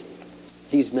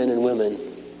these men and women.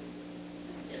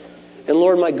 And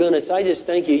Lord, my goodness, I just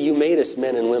thank you. You made us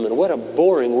men and women. What a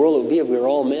boring world it would be if we were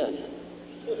all men.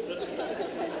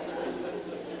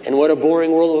 And what a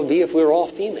boring world it would be if we were all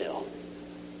female.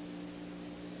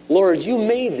 Lord, you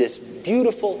made this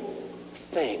beautiful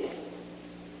thing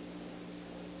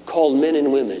called men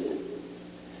and women.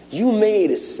 You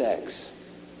made sex.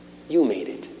 You made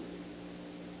it.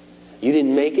 You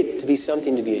didn't make it to be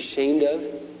something to be ashamed of.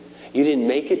 You didn't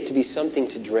make it to be something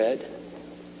to dread.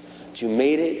 But you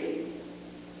made it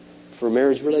for a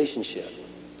marriage relationship.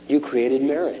 You created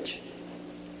marriage.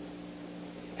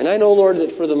 And I know, Lord,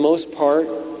 that for the most part,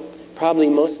 probably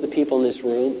most of the people in this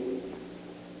room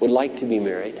would like to be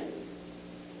married.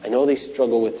 I know they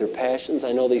struggle with their passions.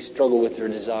 I know they struggle with their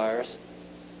desires.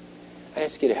 I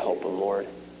ask you to help them, Lord.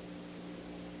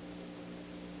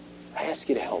 I ask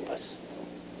you to help us.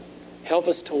 Help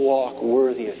us to walk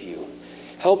worthy of you.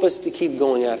 Help us to keep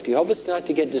going after you. Help us not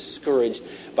to get discouraged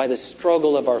by the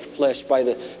struggle of our flesh, by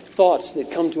the thoughts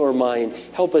that come to our mind.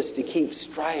 Help us to keep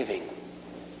striving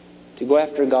to go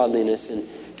after godliness and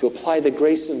to apply the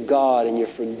grace of God and your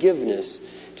forgiveness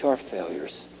to our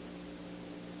failures.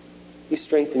 You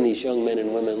strengthen these young men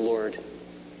and women, Lord.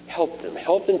 Help them.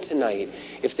 Help them tonight.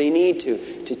 If they need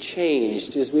to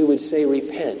change, as we would say,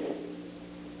 repent.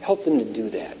 Help them to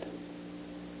do that.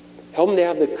 Help them to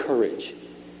have the courage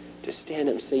to stand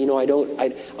up and say,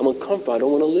 I'm uncomfortable. I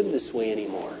don't want to live this way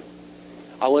anymore.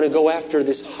 I want to go after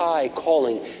this high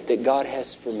calling that God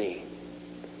has for me.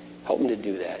 Help them to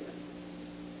do that.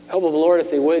 Help them, Lord, if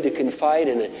they would, to confide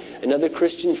in another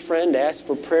Christian friend, to ask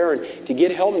for prayer, and to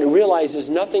get help and to realize there's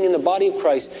nothing in the body of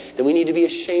Christ that we need to be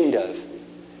ashamed of.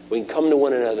 We can come to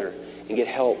one another and get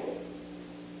help.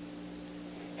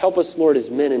 Help us, Lord, as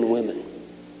men and women.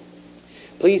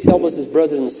 Please help us as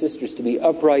brothers and sisters to be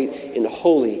upright and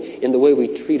holy in the way we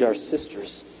treat our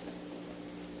sisters.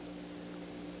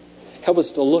 Help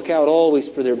us to look out always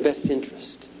for their best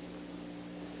interest.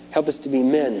 Help us to be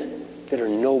men that are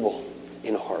noble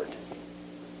in heart.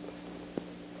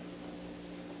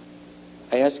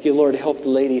 I ask you, Lord, to help the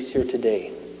ladies here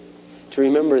today to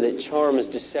remember that charm is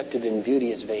deceptive and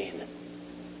beauty is vain.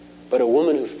 But a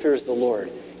woman who fears the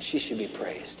Lord, she should be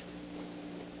praised.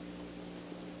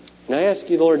 And I ask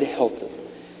you, Lord, to help them.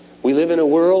 We live in a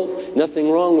world, nothing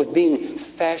wrong with being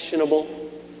fashionable.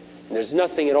 And there's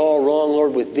nothing at all wrong,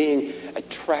 Lord, with being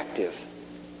attractive.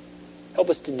 Help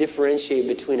us to differentiate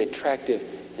between attractive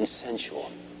and sensual.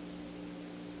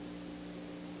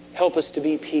 Help us to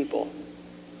be people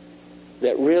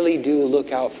that really do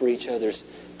look out for each other's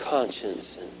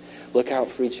conscience and look out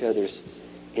for each other's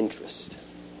interest.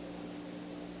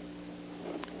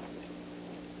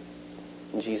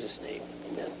 In Jesus' name,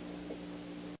 amen.